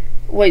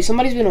 Wait,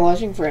 somebody's been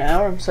watching for an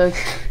hour. I'm so.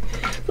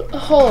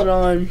 Hold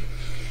on.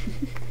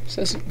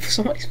 So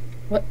somebody's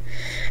what?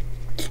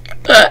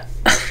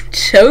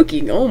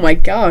 Choking. Oh my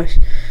gosh.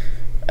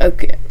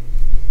 Okay.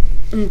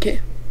 Okay.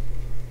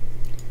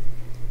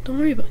 Don't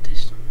worry about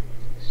this.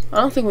 I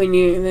don't think we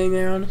need anything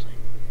there, honestly.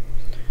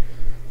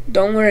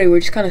 Don't worry.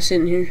 We're just kind of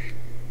sitting here.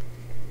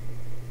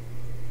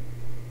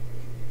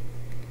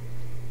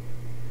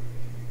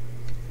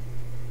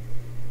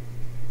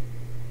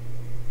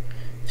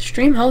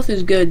 Stream health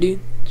is good,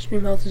 dude.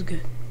 Stream health is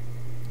good.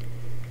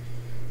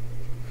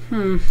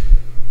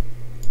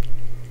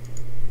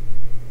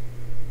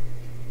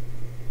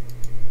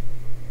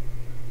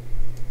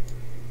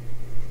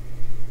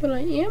 But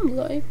I am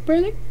live,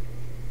 brother.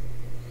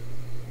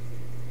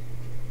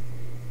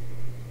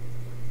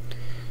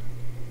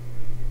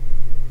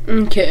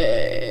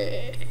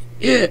 Okay.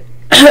 Yeah.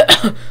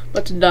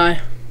 About to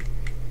die.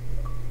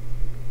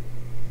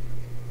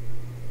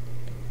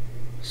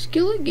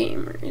 Skillet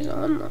Gamer is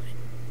online.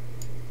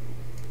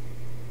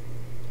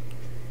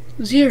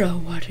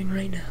 0 watching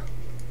right now.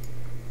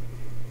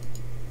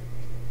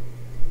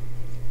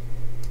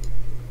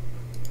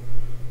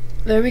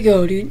 There we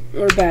go, dude.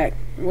 We're back.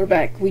 We're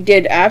back. We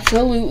did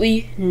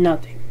absolutely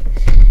nothing.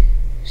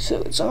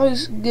 So it's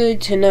always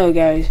good to know,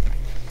 guys.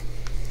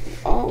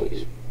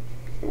 Always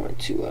want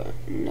to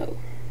know.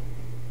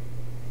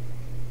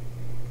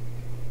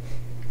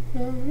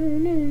 No, no,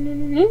 no, no,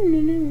 no,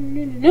 no, no,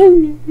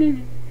 no,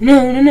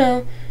 no, no,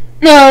 no.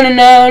 No, no,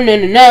 no, no,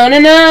 no, no, no,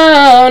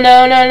 no,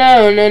 no, no,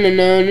 no, no, no,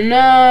 no,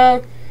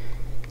 no.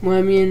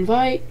 Let me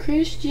invite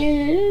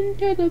Christian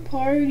to the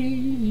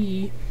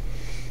party.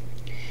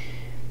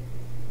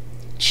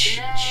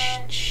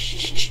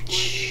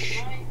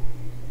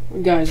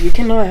 Guys, we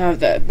cannot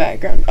have that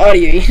background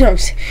audio, you know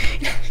what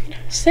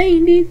I'm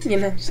saying, dude? You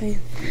know what I'm saying?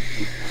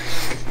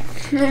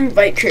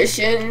 Invite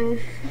Christian.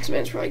 This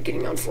man's probably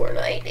getting on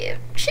Fortnite, dude.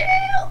 Chill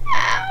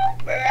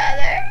out,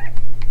 brother.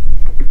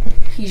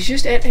 He's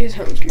just at his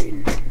home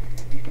screen.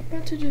 He's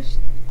about to just...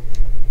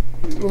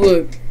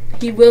 Look,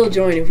 he will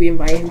join if we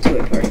invite him to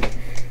a party.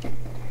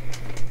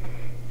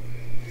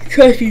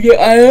 Trust me,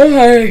 I know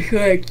how to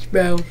flex,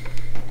 bro.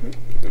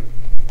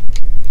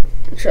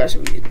 Trust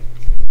me, dude.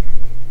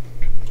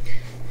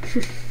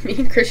 Me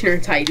and Christian are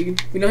tight,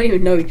 dude. We don't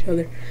even know each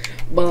other.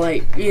 But,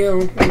 like, you know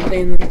what I'm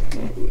saying? Like,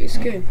 it's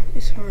good.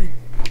 It's fine.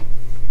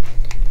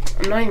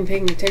 I'm not even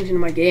paying attention to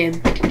my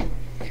game.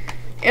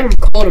 And I'm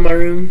cold in my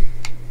room.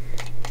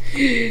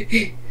 Do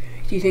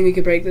you think we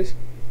could break this?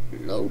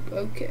 Nope.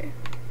 Okay.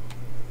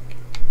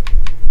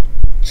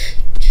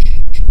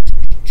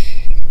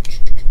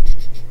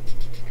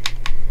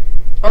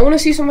 I want to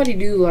see somebody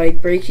do, like,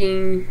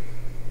 breaking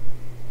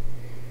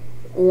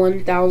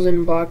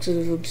 1,000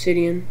 boxes of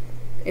obsidian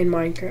in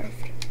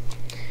Minecraft.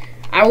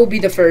 I will be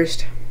the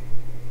first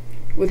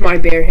with my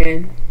bare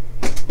hand.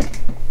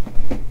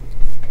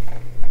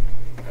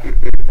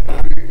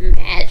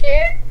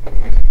 Imagine.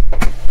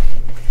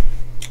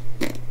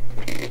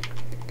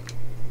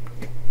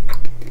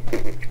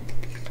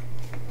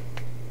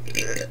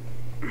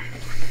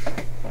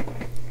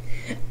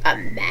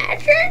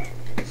 Imagine.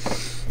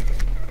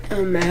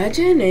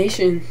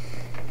 Imagination.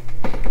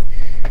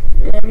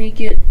 Let me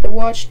get the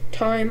watch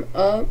time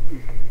up.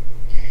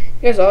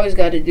 You guys always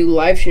got to do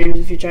live streams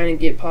if you're trying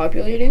to get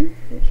populated.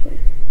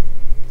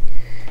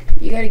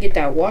 You got to get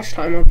that watch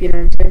time up, you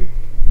know what I'm saying?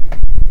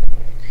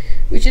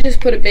 We should just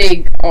put a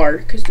big R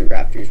because the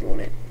Raptors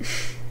won it.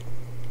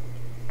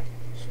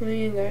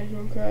 Swing, guys,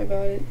 don't cry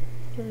about it.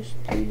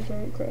 Just please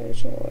don't cry.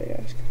 That's all I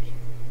ask.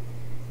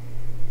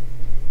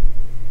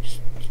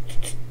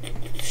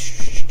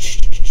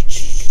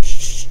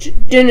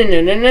 Dude,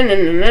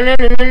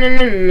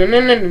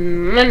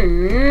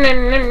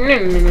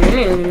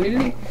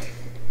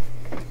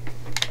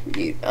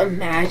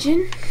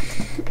 imagine.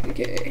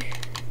 Okay.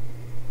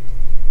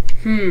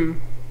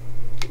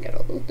 Got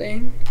a little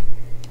thing.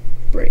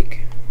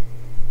 Break.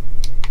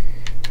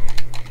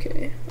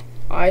 Okay.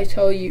 I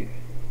tell you,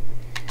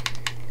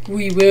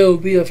 we will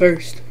be the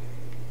first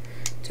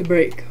to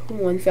break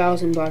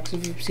 1,000 blocks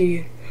of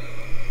obsidian.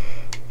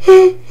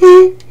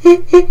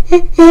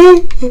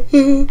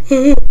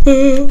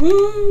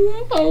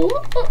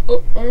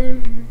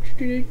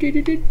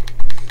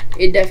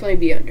 It'd definitely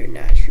be under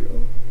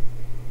natural.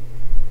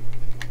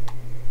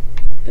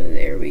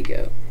 There we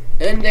go.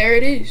 And there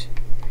it is.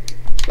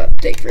 It's about to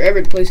take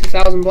forever to place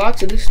 1,000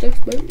 blocks of this stuff,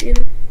 but you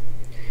know.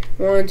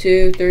 1,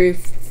 2, 3,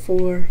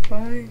 4,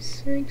 5,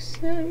 6,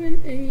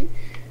 7, 8,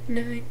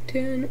 9,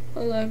 10,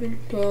 11,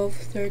 12,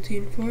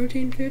 13,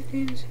 14,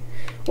 15.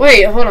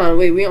 Wait, hold on.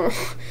 Wait, we don't.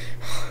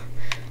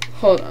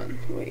 Hold on.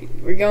 Wait,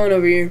 we're going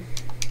over here.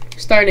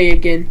 Starting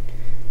again.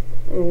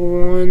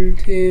 1,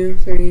 2,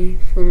 3,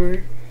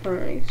 4,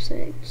 5,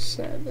 6,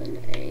 7,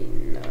 8,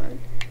 9,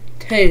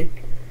 10.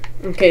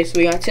 Okay, so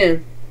we got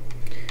 10.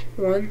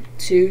 1,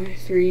 2,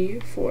 3,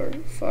 4,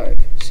 5,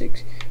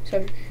 6,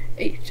 7,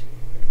 8,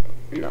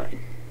 9.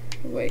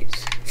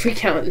 Wait, if we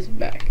count this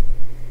back.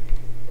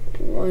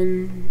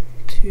 1,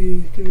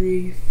 2,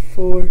 3,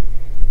 4,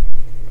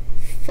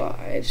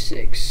 5,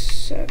 6,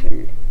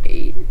 7,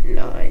 8,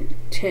 9,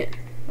 10.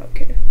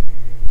 Okay.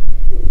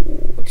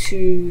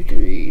 2,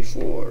 3,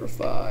 4,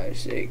 5,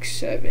 6,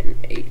 7,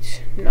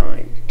 8,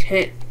 9,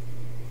 10.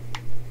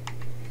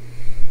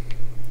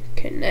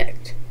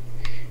 Connect.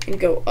 And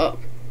go up.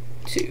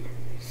 2,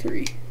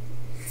 3,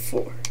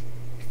 4,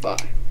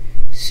 5,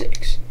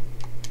 6,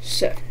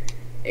 7,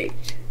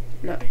 8,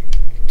 9,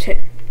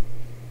 10.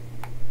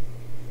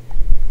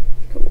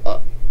 Go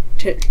up.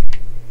 10.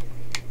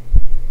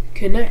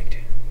 Connect.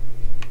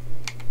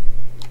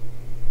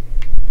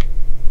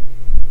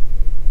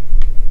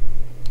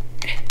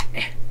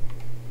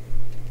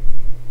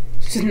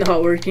 This is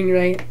not working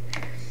right.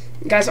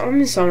 Guys,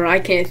 I'm in summer. I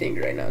can't think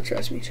right now.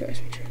 Trust me,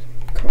 trust me, trust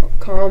me.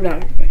 Calm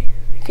down, everybody.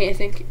 I can't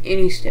think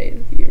any state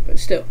of the year, but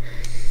still.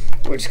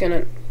 We're just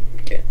gonna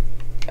get...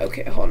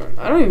 Okay, hold on.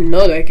 I don't even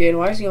know that kid.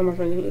 Why is he on my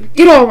friends list?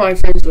 Get off my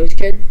friends list,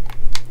 kid.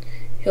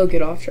 He'll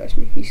get off, trust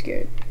me. He's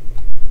scared.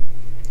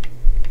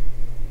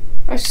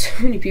 I have so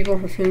many people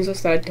on my friends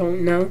list that I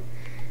don't know.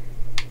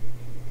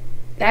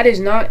 That is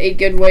not a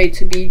good way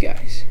to be,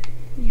 guys.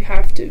 You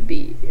have to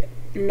be...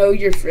 know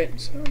your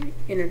friends on the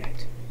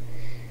internet.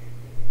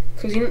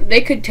 Because, you know, they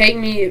could take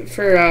me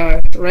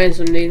for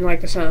ransom. They didn't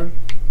like the sound.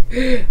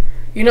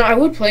 You know, I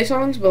would play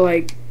songs, but,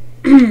 like,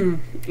 you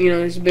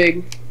know, it's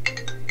big.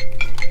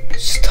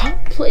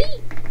 Stop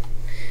playing.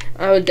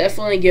 I would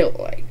definitely get,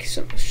 like,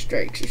 some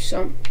strikes or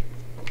something.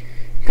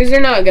 Because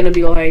they're not going to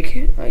be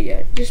like, oh,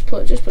 yeah, just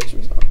play some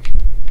songs.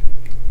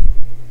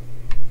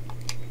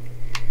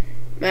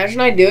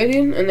 Imagine I do it,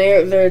 dude, and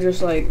they're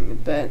just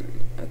like, bet.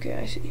 Okay,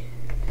 I see.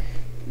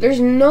 There's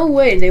no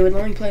way they would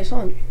let me play a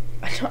song.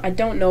 I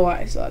don't know why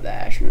I saw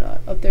that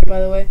astronaut up there,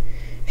 by the way.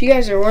 If you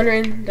guys are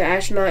wondering, the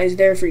astronaut is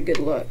there for good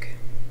luck.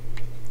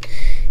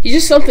 He's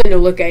just something to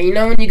look at. You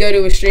know when you go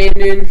to a stream,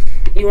 dude,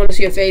 you want to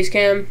see a face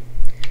cam,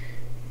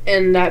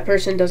 and that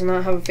person does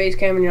not have a face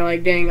cam, and you're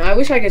like, dang, I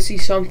wish I could see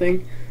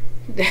something.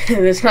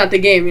 That's not the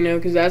game, you know,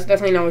 because that's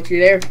definitely not what you're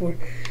there for.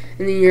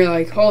 And then you're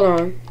like, hold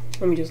on,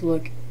 let me just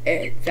look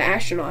at the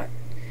astronaut.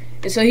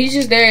 And so he's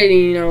just there to,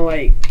 you know,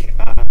 like,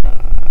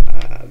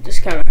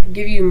 just kind of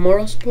give you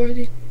moral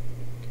support.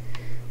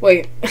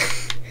 Wait,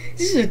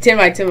 this is a 10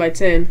 by 10 by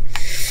 10.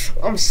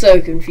 I'm so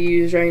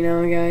confused right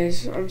now,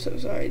 guys. I'm so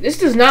sorry. This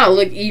does not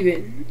look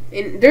even.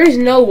 And there is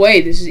no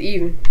way this is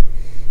even.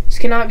 This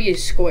cannot be a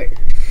square.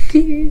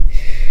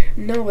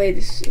 No way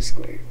this is a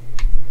square.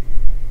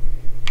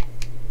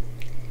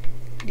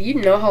 Do you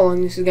know how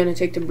long this is gonna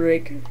take to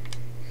break?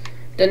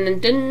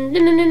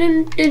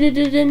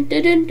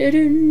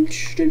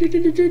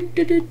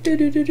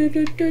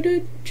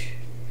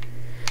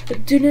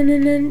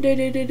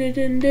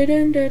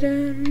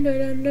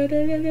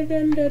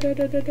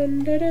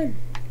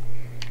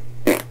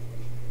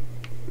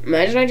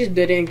 Imagine I just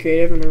did it in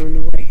creative and I run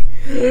away.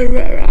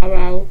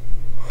 Bro.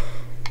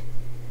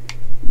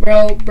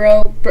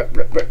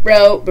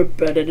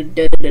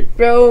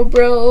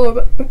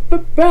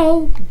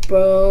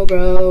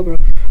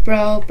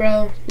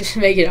 Just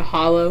make it a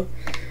hollow.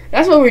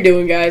 That's what we're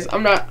doing, guys.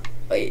 I'm not.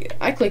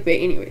 I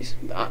clickbait anyways.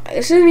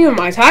 This isn't even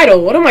my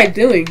title. What am I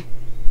doing?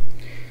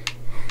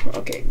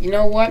 Okay, you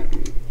know what?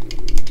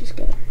 Just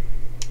gonna.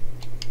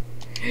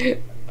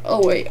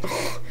 Oh wait.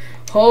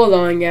 Hold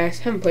on, guys.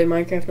 Haven't played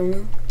Minecraft in a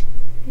while.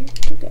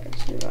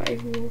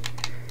 Survival.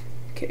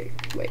 Okay,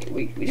 wait.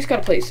 We just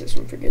gotta place this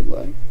one for good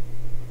luck.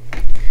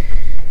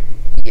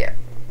 Yeah.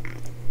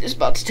 This is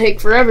about to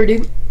take forever,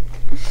 dude.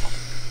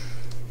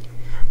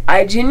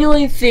 I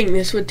genuinely think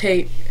this would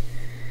take.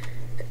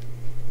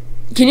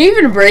 Can you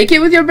even break it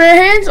with your bare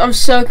hands? I'm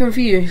so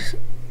confused.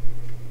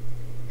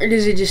 Or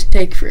does it just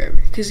take forever?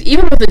 Because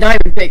even with a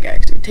diamond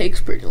pickaxe, it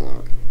takes pretty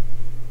long.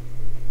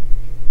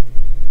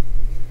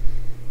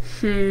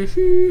 Dun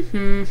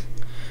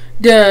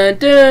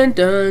dun dun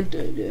dun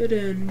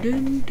dun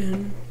dun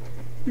dun.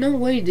 No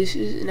way, this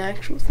is an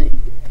actual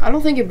thing. I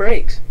don't think it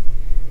breaks.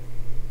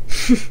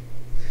 This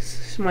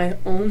is my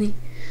only.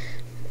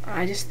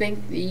 I just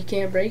think that you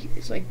can't break it.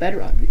 It's like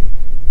bedrock.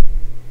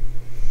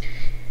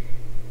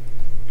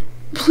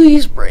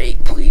 Please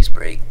break, please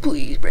break,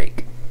 please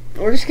break.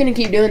 We're just gonna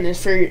keep doing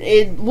this for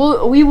it.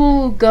 We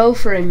will go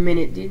for a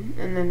minute, dude,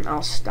 and then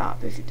I'll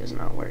stop if it does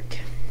not work.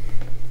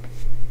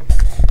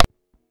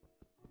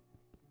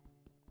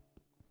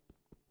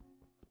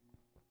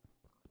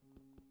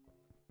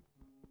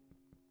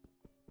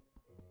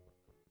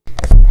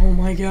 Oh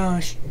my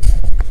gosh.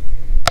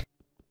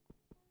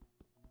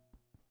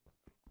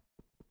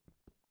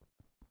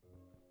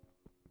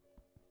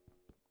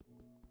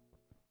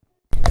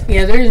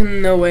 Yeah, there's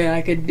no way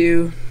I could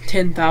do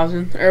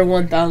 10,000 or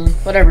 1,000,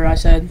 whatever I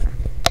said.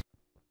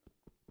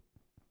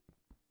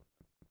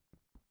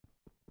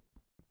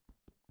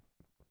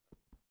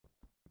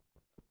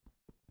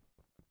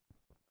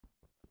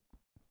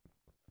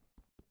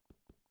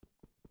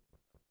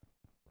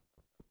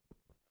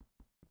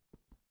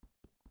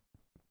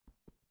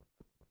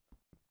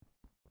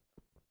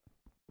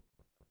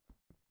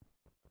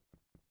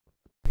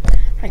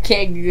 I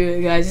can't do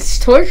it, guys. It's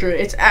torture.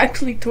 It's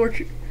actually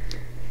torture.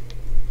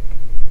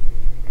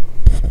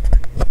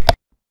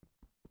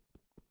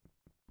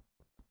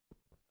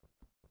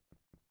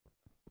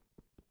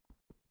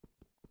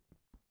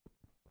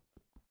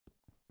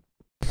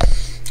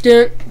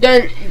 Dun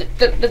dun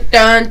dun dun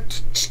dun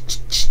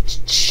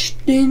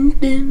dun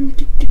dun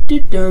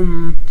dun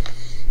dun.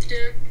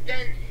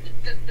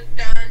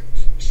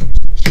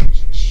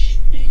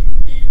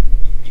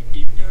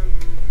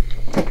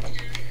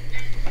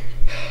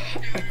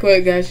 I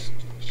quit, guys.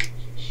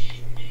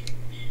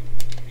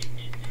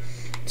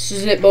 This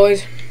is it,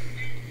 boys.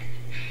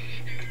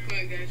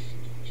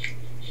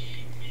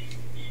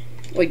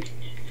 Wait.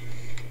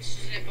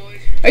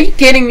 Are you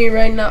kidding me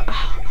right now?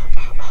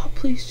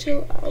 Please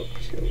chill out,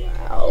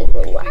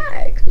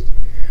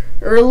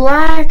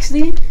 relax,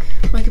 dude.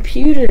 My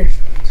computer,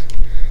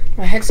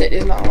 my headset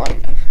is not long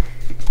enough.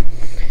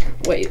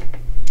 Wait,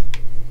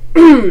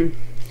 can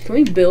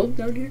we build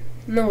down here?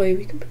 No way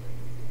we can build.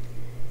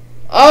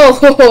 Oh,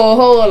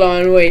 hold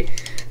on, wait.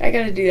 I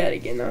gotta do that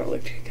again. That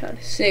looked kind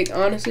of sick,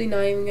 honestly,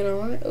 not even gonna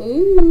lie.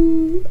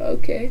 Ooh,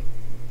 okay.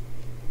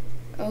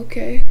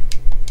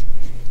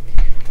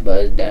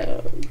 Buzz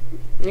down.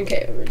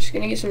 Okay, we're just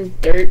gonna get some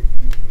dirt.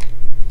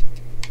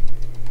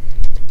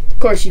 Of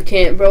course you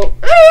can't, bro.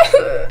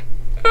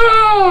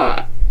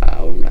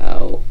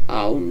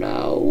 Oh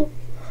no.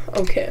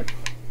 Okay.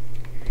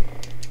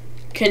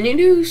 Can you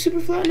do super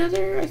flat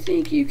nether? I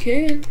think you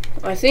can.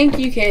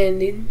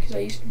 Dude, because I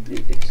used to do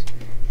this.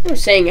 I'm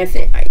saying I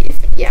think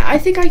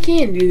I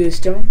can do this,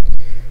 John.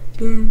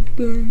 Boom,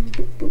 boom,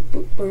 boom, boom,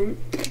 boom, boom.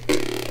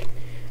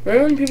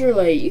 Remember when people were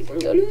like, you can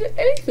go to the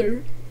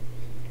Aether?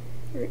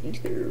 Or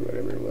Ether, or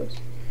whatever it was.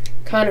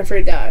 Kind of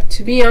forgot.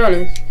 To be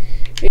honest,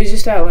 it was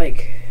just that,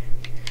 like,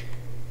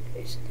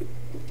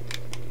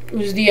 It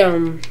was the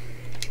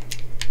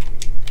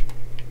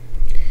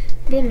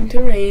building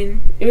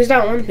terrain. It was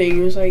that one thing.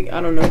 It was like, I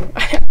don't know.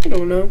 I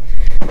don't know.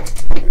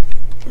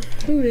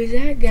 Who is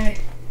that guy?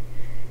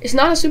 It's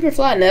not a super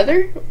flat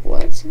nether?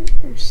 What?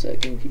 I'm so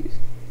confused.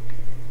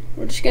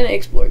 We're just gonna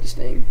explore this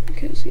thing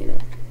because, you know.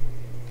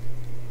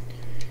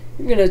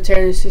 I'm gonna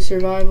turn this to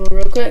survival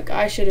real quick.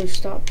 I should have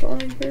stopped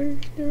flying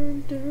first.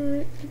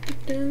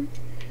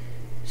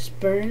 Just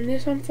burn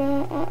this on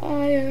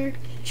fire.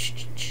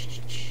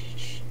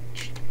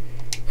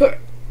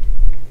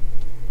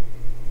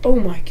 Oh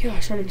my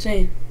gosh, I'm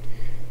insane.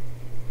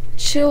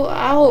 Chill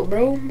out,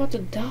 bro. I'm about to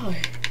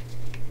die.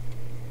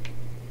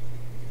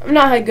 I've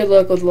not had good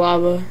luck with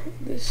lava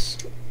this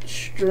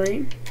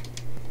stream.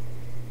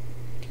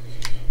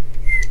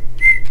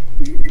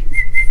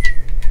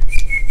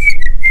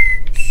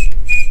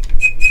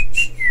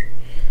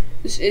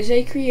 This is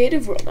a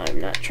creative world. I'm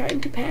not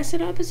trying to pass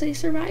it up as a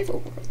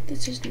survival world.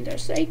 This is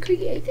just a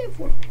creative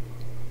world.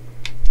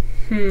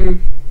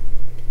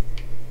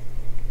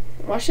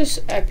 Watch this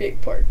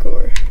epic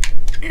parkour.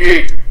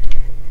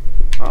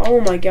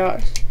 Oh my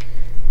gosh.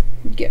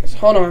 Yes,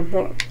 hold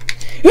on.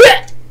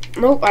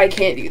 Nope, I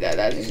can't do that.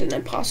 That is an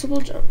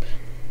impossible jump.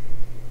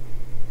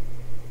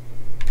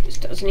 This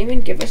doesn't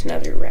even give us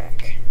another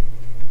rack.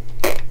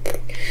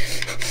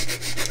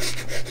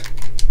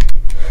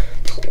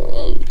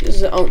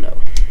 Please. Oh no.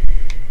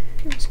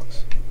 That's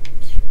close.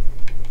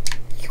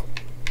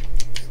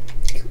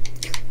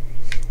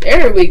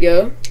 There we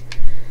go.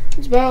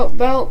 It's about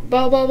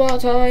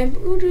time.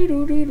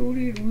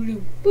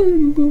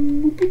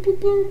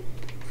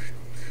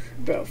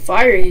 Bro,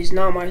 fire is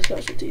not my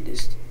specialty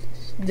this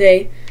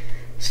day.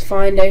 It's a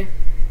fine day.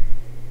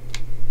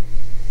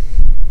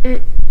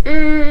 If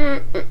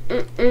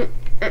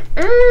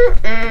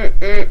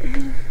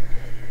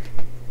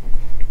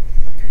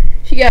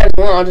you guys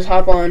want, I'll just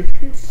hop on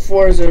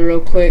Forza real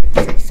quick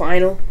for the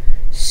final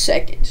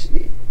seconds,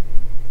 dude.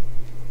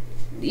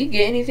 Do you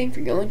get anything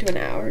for going to an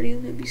hour?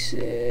 Dude, that'd be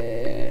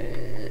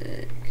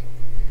sick.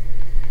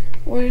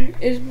 Where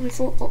is my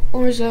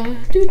Forza?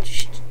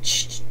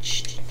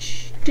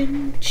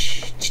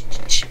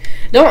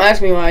 Don't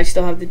ask me why I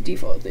still have the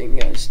default thing,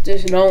 guys.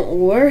 Just don't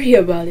worry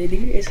about it,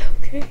 dude. It's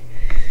okay.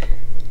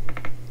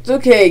 It's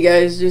okay,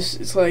 guys. Just,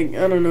 it's like,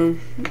 I don't know.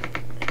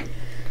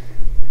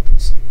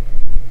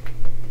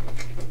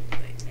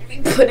 Let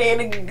me put it in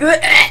a good...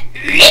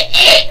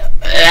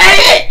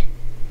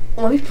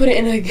 Let me put it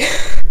in a good...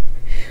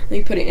 Let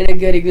me put it in a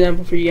good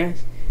example for you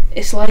guys.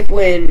 It's like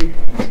when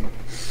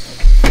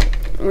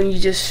you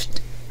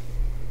just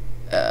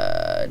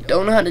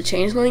don't know how to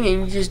change something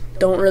and you just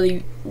don't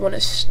really want to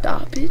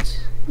stop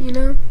it, you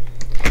know?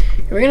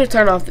 We're gonna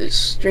turn off this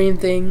stream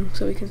thing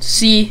so we can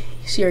see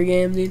our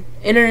game, dude.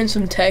 Enter in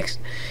some text.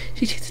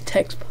 She takes the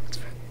text box,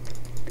 bro.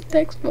 The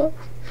text box.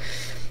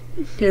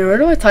 Here, where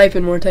do I type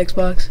in more text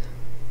box?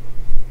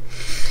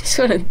 I just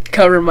want to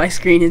cover my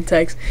screen in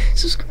text.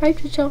 Subscribe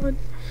to John.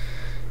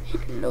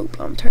 Nope,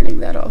 I'm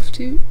turning that off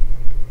too.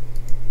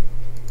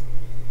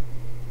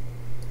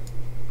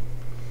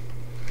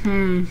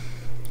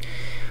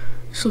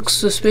 This looks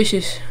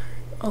suspicious.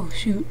 Oh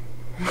shoot.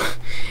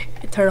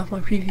 I turned off my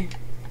preview.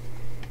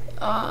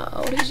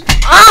 What is it?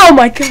 Oh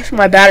my gosh,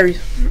 my batteries.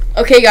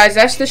 Okay guys,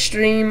 that's the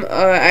stream.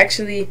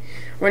 Actually,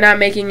 we're not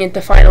making it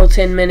the final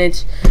 10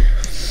 minutes.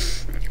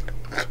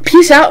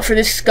 Peace out for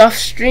this scuffed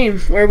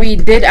stream where we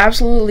did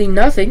absolutely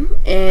nothing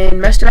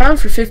and messed around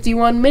for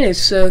 51 minutes.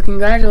 So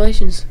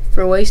congratulations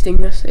for wasting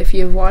this. If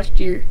you have watched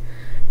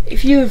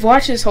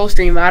this whole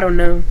stream, I don't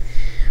know.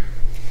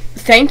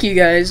 Thank you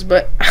guys,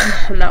 but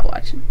I'm not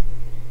watching.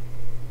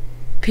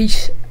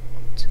 Peace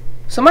out.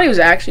 Somebody was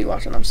actually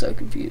watching. I'm so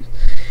confused.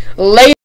 Later.